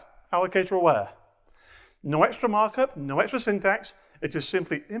class allocator aware. No extra markup, no extra syntax. It is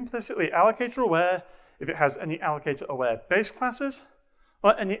simply implicitly allocator aware if it has any allocator aware base classes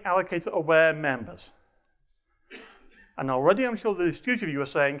or any allocator aware members. And already I'm sure the astute of you are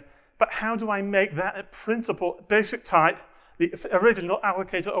saying, but how do I make that a principal basic type, the original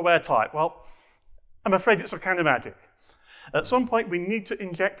allocator aware type? Well, I'm afraid it's a kind of magic. At some point, we need to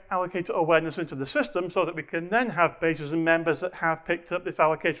inject allocator awareness into the system so that we can then have bases and members that have picked up this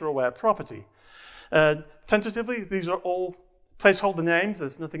allocator aware property. Tentatively, these are all placeholder names.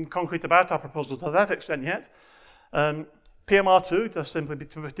 There's nothing concrete about our proposal to that extent yet. PMR2 just simply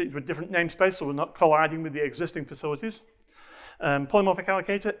with a different namespace, so we're not colliding with the existing facilities. Polymorphic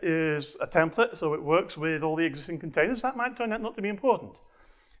allocator is a template, so it works with all the existing containers. That might turn out not to be important.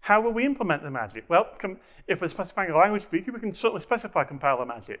 How will we implement the magic? Well, if we're specifying a language feature, we can certainly specify compiler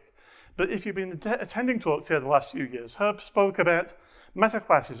magic. But if you've been attending talks here the last few years, Herb spoke about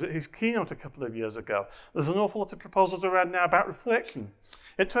metaclasses at his keynote a couple of years ago. There's an awful lot of proposals around now about reflection.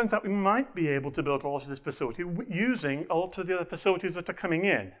 It turns out we might be able to build a lot of this facility using a lot of the other facilities that are coming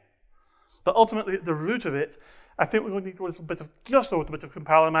in. But ultimately, at the root of it, I think we're going to need just a little bit of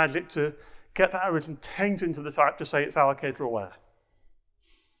compiler magic to get that origin tanked into the type to say it's allocator aware.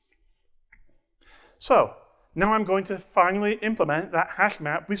 So now I'm going to finally implement that hash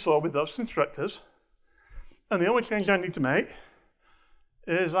map we saw with those constructors. And the only change I need to make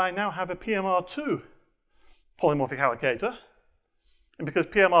is I now have a PMR2 polymorphic allocator. And because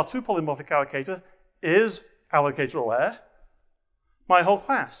PMR2 polymorphic allocator is allocator aware, my whole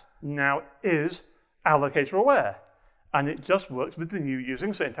class now is allocator aware. And it just works with the new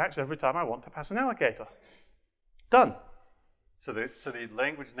using syntax every time I want to pass an allocator. Done. So the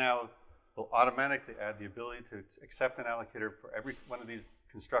language now will automatically add the ability to accept an allocator for every one of these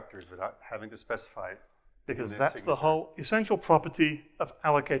constructors without having to specify it. because that's the whole essential property of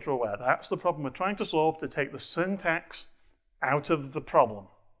allocator aware. That's the problem we're trying to solve, to take the syntax out of the problem.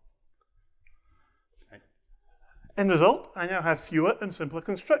 Okay. End result, I now have fewer and simpler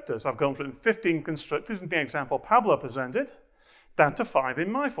constructors. I've gone from 15 constructors in the example Pablo presented down to 5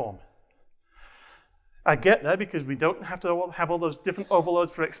 in my form. I get there because we don't have to have all those different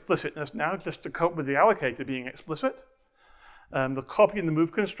overloads for explicitness now just to cope with the allocator being explicit. The copy and the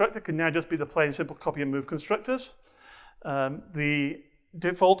move constructor can now just be the plain simple copy and move constructors. The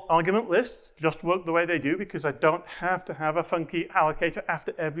default argument lists just work the way they do because I don't have to have a funky allocator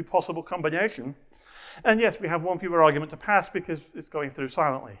after every possible combination. And yes, we have one fewer argument to pass because it's going through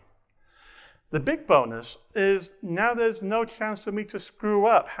silently. The big bonus is now there's no chance for me to screw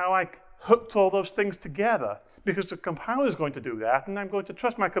up how I hooked all those things together, because the compiler is going to do that, and I'm going to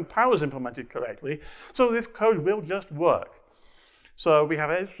trust my compiler is implemented correctly, so this code will just work. So we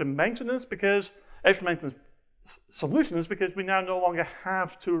have extra maintenance solutions because we now no longer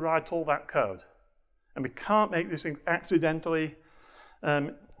have to write all that code. And we can't make these things accidentally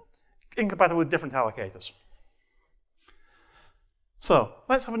incompatible with different allocators. So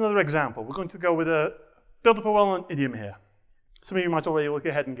let's have another example. We're going to go with a build up a well-known idiom here. Some of you might already look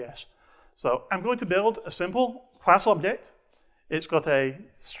ahead and guess. So I'm going to build a simple class object. It's got a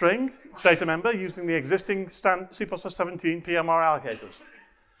string data member using the existing C++17 PMR allocators.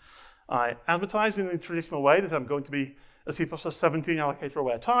 I advertise in the traditional way that I'm going to be a C++17 allocator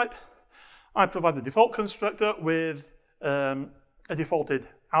aware type. I provide the default constructor with a defaulted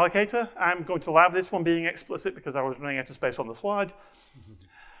allocator. I'm going to allow this one being explicit because I was running out of space on the slide.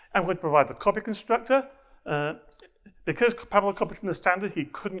 I'm going to provide the copy constructor. Because Pablo copied from the standard, he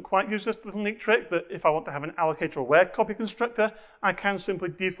couldn't quite use this little neat trick that if I want to have an allocator aware copy constructor, I can simply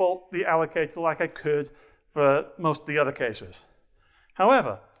default the allocator like I could for most of the other cases.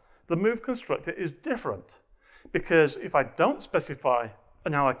 However, the move constructor is different because if I don't specify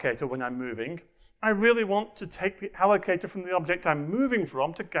an allocator when I'm moving, I really want to take the allocator from the object I'm moving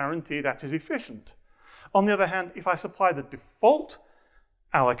from to guarantee that is efficient. On the other hand, if I supply the default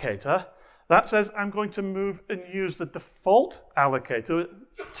allocator, that says I'm going to move and use the default allocator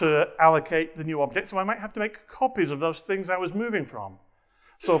to allocate the new object, so I might have to make copies of those things I was moving from.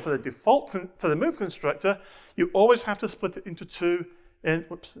 So for the move constructor, you always have to split it into two in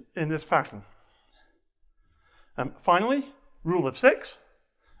this fashion. Finally, rule of 6.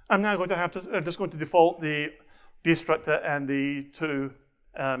 I'm now going to have to, I'm just going to default the destructor and the two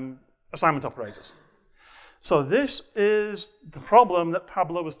assignment operators. So this is the problem that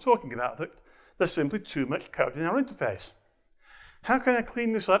Pablo was talking about, that there's simply too much code in our interface. How can I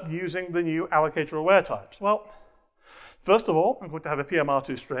clean this up using the new allocator aware types? Well, first of all, I'm going to have a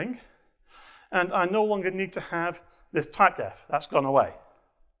PMR2 string, and I no longer need to have this type def. That's gone away.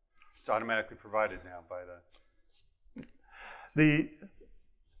 It's automatically provided now by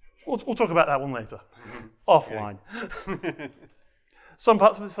We'll talk about that one later, offline. Some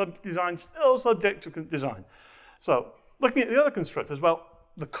parts of the design still subject to design. So looking at the other constructors, well,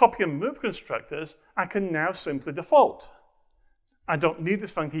 the copy and move constructors, I can now simply default. I don't need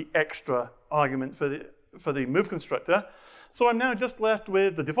this funky extra argument for the move constructor. So I'm now just left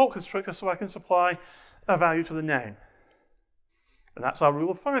with the default constructor so I can supply a value to the name. And that's our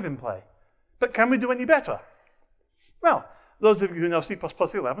rule of 5 in play. But can we do any better? Well, those of you who know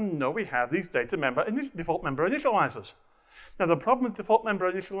C++11 know we have these default member initializers. Now, the problem with default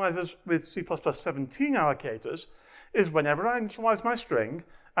member initializers with C++17 allocators is whenever I initialize my string,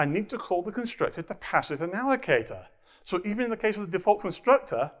 I need to call the constructor to pass it an allocator. So even in the case of the default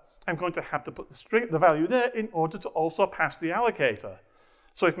constructor, I'm going to have to put the value there in order to also pass the allocator.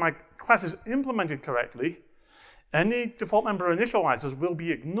 So if my class is implemented correctly, any default member initializers will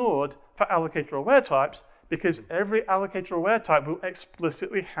be ignored for allocator aware types because every allocator aware type will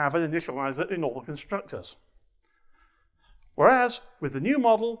explicitly have an initializer in all the constructors. Whereas with the new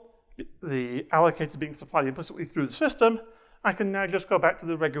model, the allocator being supplied implicitly through the system, I can now just go back to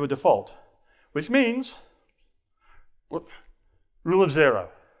the regular default, which means rule of 0.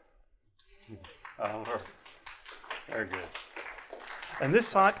 Very good. And this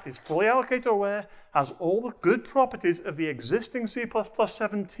type is fully allocator aware, has all the good properties of the existing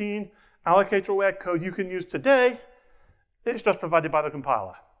C++17 allocator aware code you can use today. It's just provided by the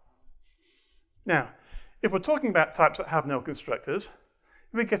compiler. Now, if we're talking about types that have no constructors,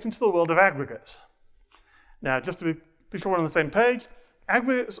 we get into the world of aggregates. Now, just to be sure we're on the same page,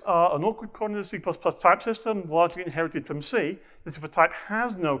 aggregates are an awkward corner of the C++ type system, largely inherited from C, that if a type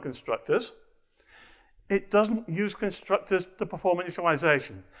has no constructors, it doesn't use constructors to perform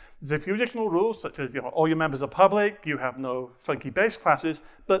initialization. There's a few additional rules, such as all your members are public, you have no funky base classes,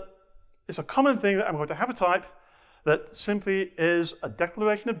 but It's a common thing that I'm going to have a type that simply is a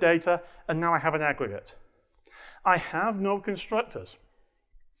declaration of data, and now I have an aggregate. I have no constructors.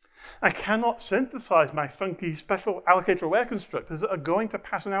 I cannot synthesize my funky special allocator-aware constructors that are going to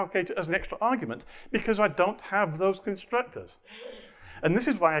pass an allocator as an extra argument because I don't have those constructors. And this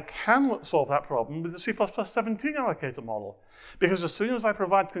is why I cannot solve that problem with the C++17 allocator model, because as soon as I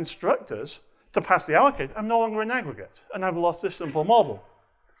provide constructors to pass the allocator, I'm no longer an aggregate, and I've lost this simple model.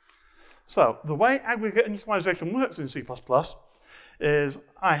 So the way aggregate initialization works in C++ is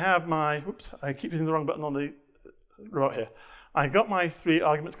I have my, oops, I keep using the wrong button on the remote here. I got my 3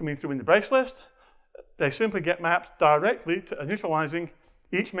 arguments coming through in the brace list. They simply get mapped directly to initializing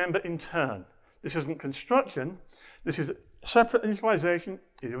each member in turn. This isn't construction. This is separate initialization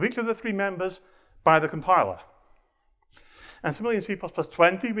of each of the 3 members by the compiler. And similarly in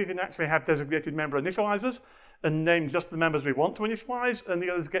C++20, we can actually have designated member initializers and name just the members we want to initialize, and the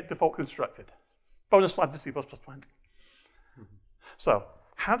others get default constructed. Bonus slide for C++20. So,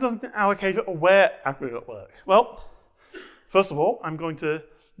 how does an allocator-aware aggregate work? Well, first of all, I'm going to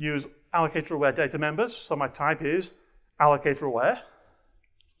use allocator-aware data members, so my type is allocator-aware.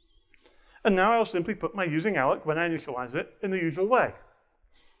 And now I'll simply put my using alloc when I initialize it in the usual way.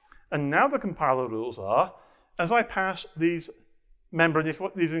 And now the compiler rules are, as I pass these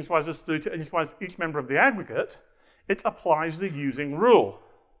initializers through to initialize each member of the aggregate, it applies the using rule.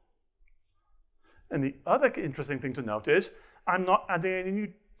 And the other interesting thing to note is, I'm not adding any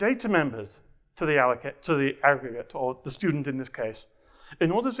new data members to the aggregate, or the student in this case.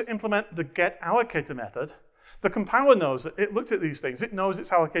 In order to implement the getAllocator method, the compiler knows that it looked at these things. It knows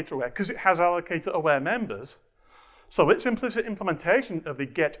it's allocator-aware because it has allocator-aware members. So its implicit implementation of the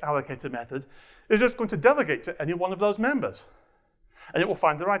getAllocator method is just going to delegate to any one of those members. And it will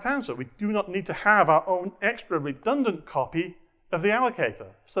find the right answer. We do not need to have our own extra redundant copy of the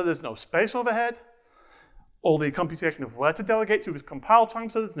allocator. So there's no space overhead. All the computation of where to delegate to is compile time,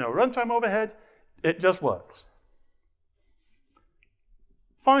 so there's no runtime overhead. It just works.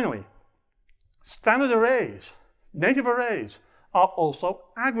 Finally, standard arrays, native arrays, are also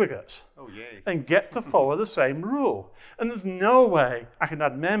aggregates. Oh, yay. And get to follow the same rule. And there's no way I can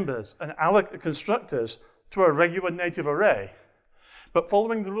add members and constructors to a regular native array. But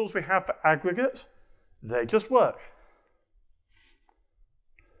following the rules we have for aggregates, they just work.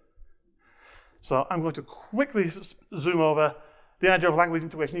 So I'm going to quickly zoom over the idea of language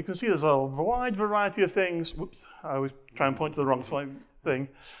integration. You can see there's a wide variety of things, whoops, I always try and point to the wrong thing,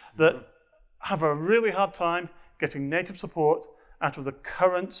 that have a really hard time getting native support out of the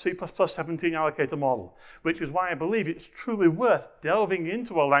current C++17 allocator model, which is why I believe it's truly worth delving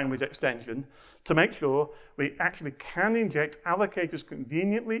into a language extension to make sure we actually can inject allocators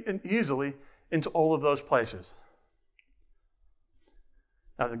conveniently and easily into all of those places.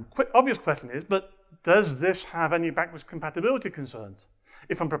 Now, the obvious question is, but does this have any backwards compatibility concerns?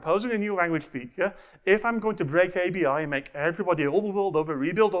 If I'm proposing a new language feature, if I'm going to break ABI and make everybody all the world over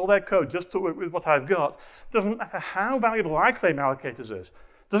rebuild all their code just to work with what I've got, doesn't matter how valuable I claim allocators is,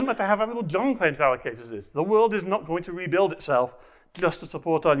 doesn't matter how valuable John claims allocators is, the world is not going to rebuild itself just to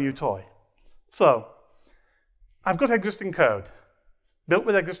support our new toy. So, I've got existing code, built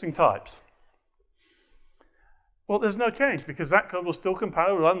with existing types. Well, there's no change because that code will still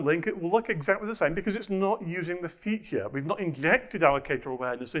compile, run, link. It will look exactly the same because it's not using the feature. We've not injected allocator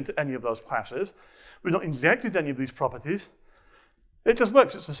awareness into any of those classes. We've not injected any of these properties. It just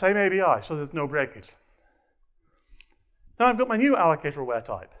works. It's the same ABI, so there's no breakage. Now I've got my new allocator aware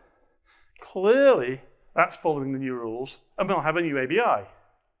type. Clearly, that's following the new rules, and we'll have a new ABI.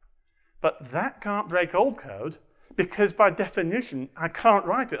 But that can't break old code, because by definition, I can't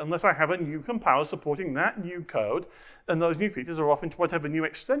write it unless I have a new compiler supporting that new code, and those new features are off into whatever new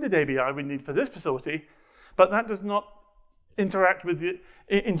extended ABI we need for this facility, but that does not interact with it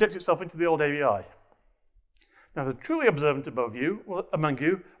inject itself into the old ABI. Now, the truly observant among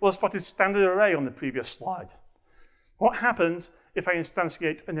you will have spotted standard array on the previous slide. What happens if I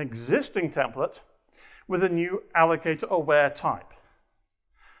instantiate an existing template with a new allocator-aware type?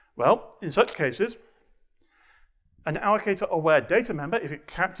 Well, in such cases, an allocator-aware data member, if it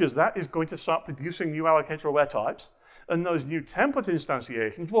captures that, is going to start producing new allocator-aware types, and those new template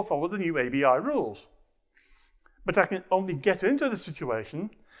instantiations will follow the new ABI rules. But I can only get into this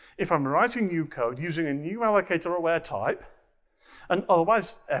situation if I'm writing new code using a new allocator-aware type, and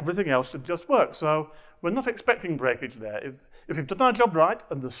otherwise everything else should just work. So we're not expecting breakage there. If we've done our job right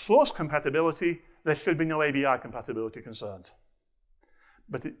and the source compatibility, there should be no ABI compatibility concerns.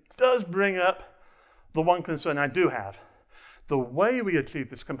 But it does bring up the one concern I do have. The way we achieve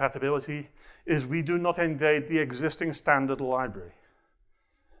this compatibility is we do not invade the existing standard library.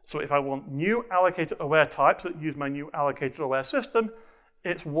 So if I want new allocator-aware types that use my new allocator-aware system,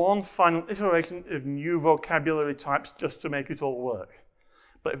 it's one final iteration of new vocabulary types just to make it all work.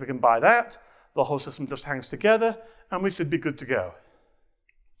 But if we can buy that, the whole system just hangs together, and we should be good to go.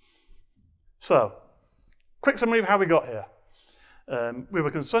 So, quick summary of how we got here. We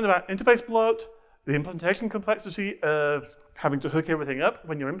were concerned about interface bloat, the implementation complexity of having to hook everything up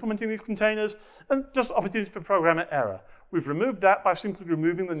when you're implementing these containers, and just opportunities for programmer error. We've removed that by simply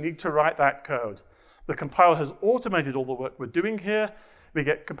removing the need to write that code. The compiler has automated all the work we're doing here. We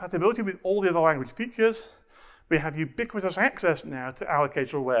get compatibility with all the other language features. We have ubiquitous access now to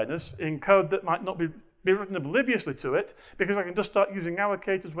allocator awareness in code that might not be written obliviously to it, because I can just start using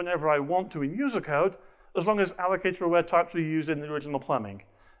allocators whenever I want to in user code, as long as allocator-aware types were used in the original plumbing,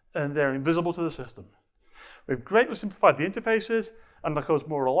 and they're invisible to the system. We've greatly simplified the interfaces, and the code's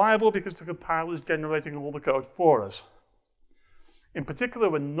more reliable because the compiler is generating all the code for us. In particular,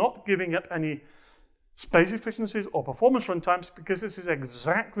 we're not giving up any space efficiencies or performance runtimes because this is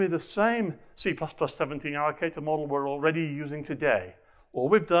exactly the same C++ 17 allocator model we're already using today. All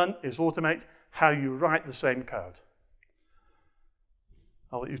we've done is automate how you write the same code.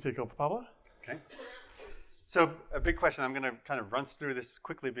 I'll let you take over, Pablo. Okay. So a big question, I'm going to kind of run through this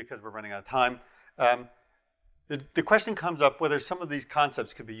quickly because we're running out of time. The question comes up whether some of these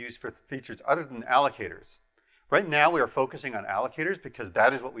concepts could be used for features other than allocators. Right now, we are focusing on allocators because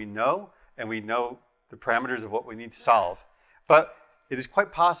that is what we know, and we know the parameters of what we need to solve. But it is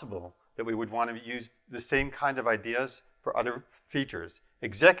quite possible that we would want to use the same kind of ideas for other features.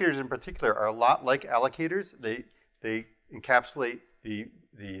 Executors in particular are a lot like allocators. They encapsulate the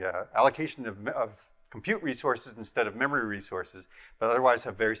allocation of compute resources instead of memory resources, but otherwise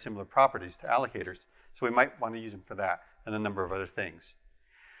have very similar properties to allocators. So we might want to use them for that and a number of other things.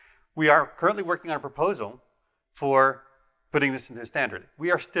 We are currently working on a proposal for putting this into a standard.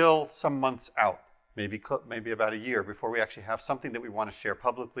 We are still some months out, maybe about a year, before we actually have something that we want to share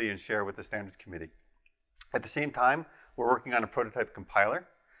publicly and share with the standards committee. At the same time, we're working on a prototype compiler,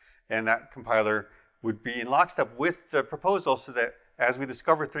 and that compiler would be in lockstep with the proposal so that as we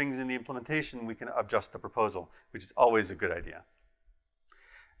discover things in the implementation, we can adjust the proposal, which is always a good idea.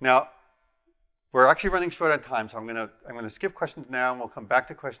 Now, we're actually running short on time, so I'm gonna skip questions now, and we'll come back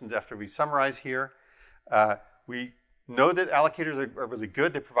to questions after we summarize here. We know that allocators are really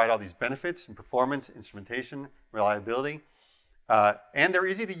good. They provide all these benefits in performance, instrumentation, reliability, and they're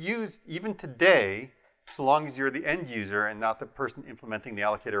easy to use even today, so long as you're the end user and not the person implementing the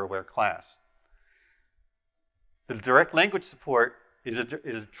allocator-aware class. The direct language support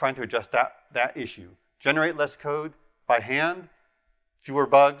is trying to address that issue. Generate less code by hand, fewer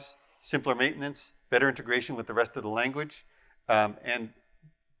bugs, simpler maintenance, better integration with the rest of the language. And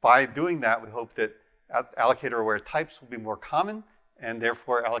by doing that, we hope that allocator-aware types will be more common, and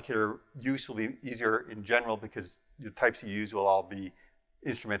therefore allocator use will be easier in general because the types you use will all be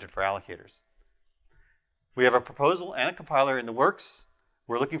instrumented for allocators. We have a proposal and a compiler in the works.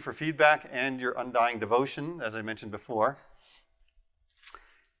 We're looking for feedback and your undying devotion, as I mentioned before.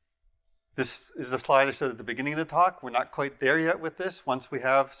 This is the slide I showed at the beginning of the talk. We're not quite there yet with this. Once we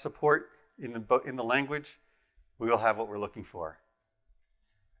have support in the language, we will have what we're looking for.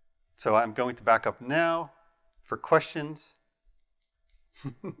 So I'm going to back up now for questions.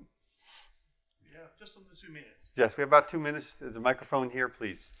 Yeah, just under 2 minutes. Yes, we have about 2 minutes. There's a microphone here,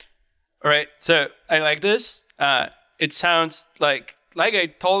 please. All right, so I like this. It sounds like I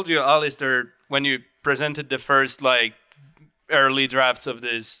told you, Alisdair, when you presented the first early drafts of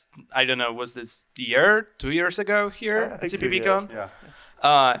this, I don't know, was this a year, 2 years ago here at CppCon?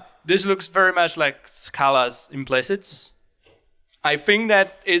 Yeah. This looks very much like Scala's implicits. I think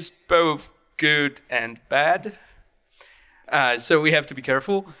that is both good and bad. So we have to be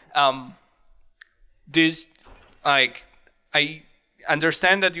careful. I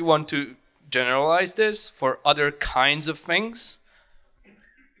understand that you want to generalize this for other kinds of things,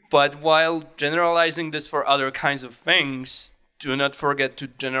 but while generalizing this for other kinds of things, do not forget to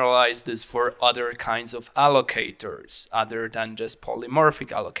generalize this for other kinds of allocators other than just polymorphic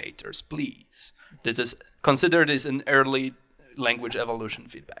allocators, please. Consider this an early language evolution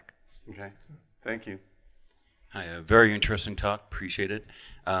feedback. Okay, thank you. Hi, a very interesting talk, appreciate it.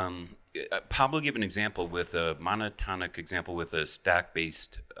 Pablo gave an example with a monotonic example with a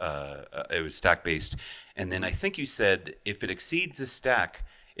stack-based, it was stack-based, and then I think you said if it exceeds a stack,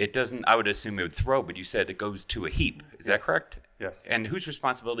 it doesn't, I would assume it would throw, but you said it goes to a heap. Is that correct? Yes. And whose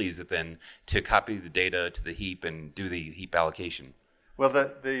responsibility is it then to copy the data to the heap and do the heap allocation? Well,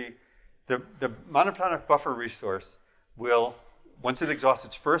 the monotonic buffer resource will, once it exhausts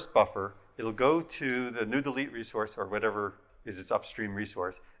its first buffer, it'll go to the new delete resource or whatever is its upstream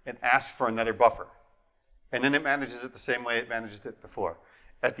resource, and asks for another buffer. And then it manages it the same way it managed it before.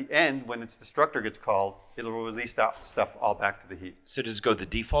 At the end, when its destructor gets called, it'll release that stuff all back to the heap. So does it go the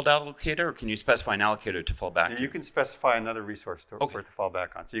default allocator, or can you specify an allocator to fall back to? You can specify another resource for it to fall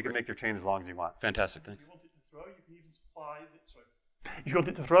back on. So you can make your chain as long as you want. Fantastic, thanks. If you want it to throw, you can even supply if you want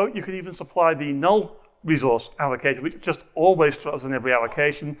it to throw, you can even supply the null resource allocator, which just always throws in every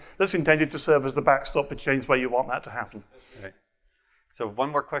allocation. That's intended to serve as the backstop to change where you want that to happen. Right. So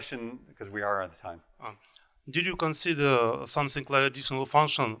one more question, because we are out of time. Did you consider something like additional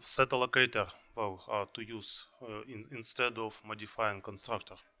function set allocator to use instead of modifying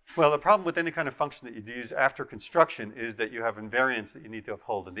constructor? Well, the problem with any kind of function that you use after construction is that you have invariants that you need to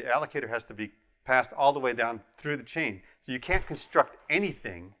uphold, and the allocator has to be passed all the way down through the chain. So you can't construct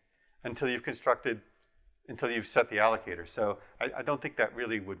anything until you've set the allocator. So I don't think that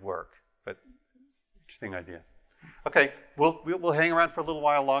really would work, but interesting idea. Okay, we'll hang around for a little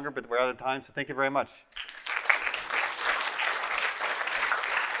while longer, but we're out of time, so thank you very much.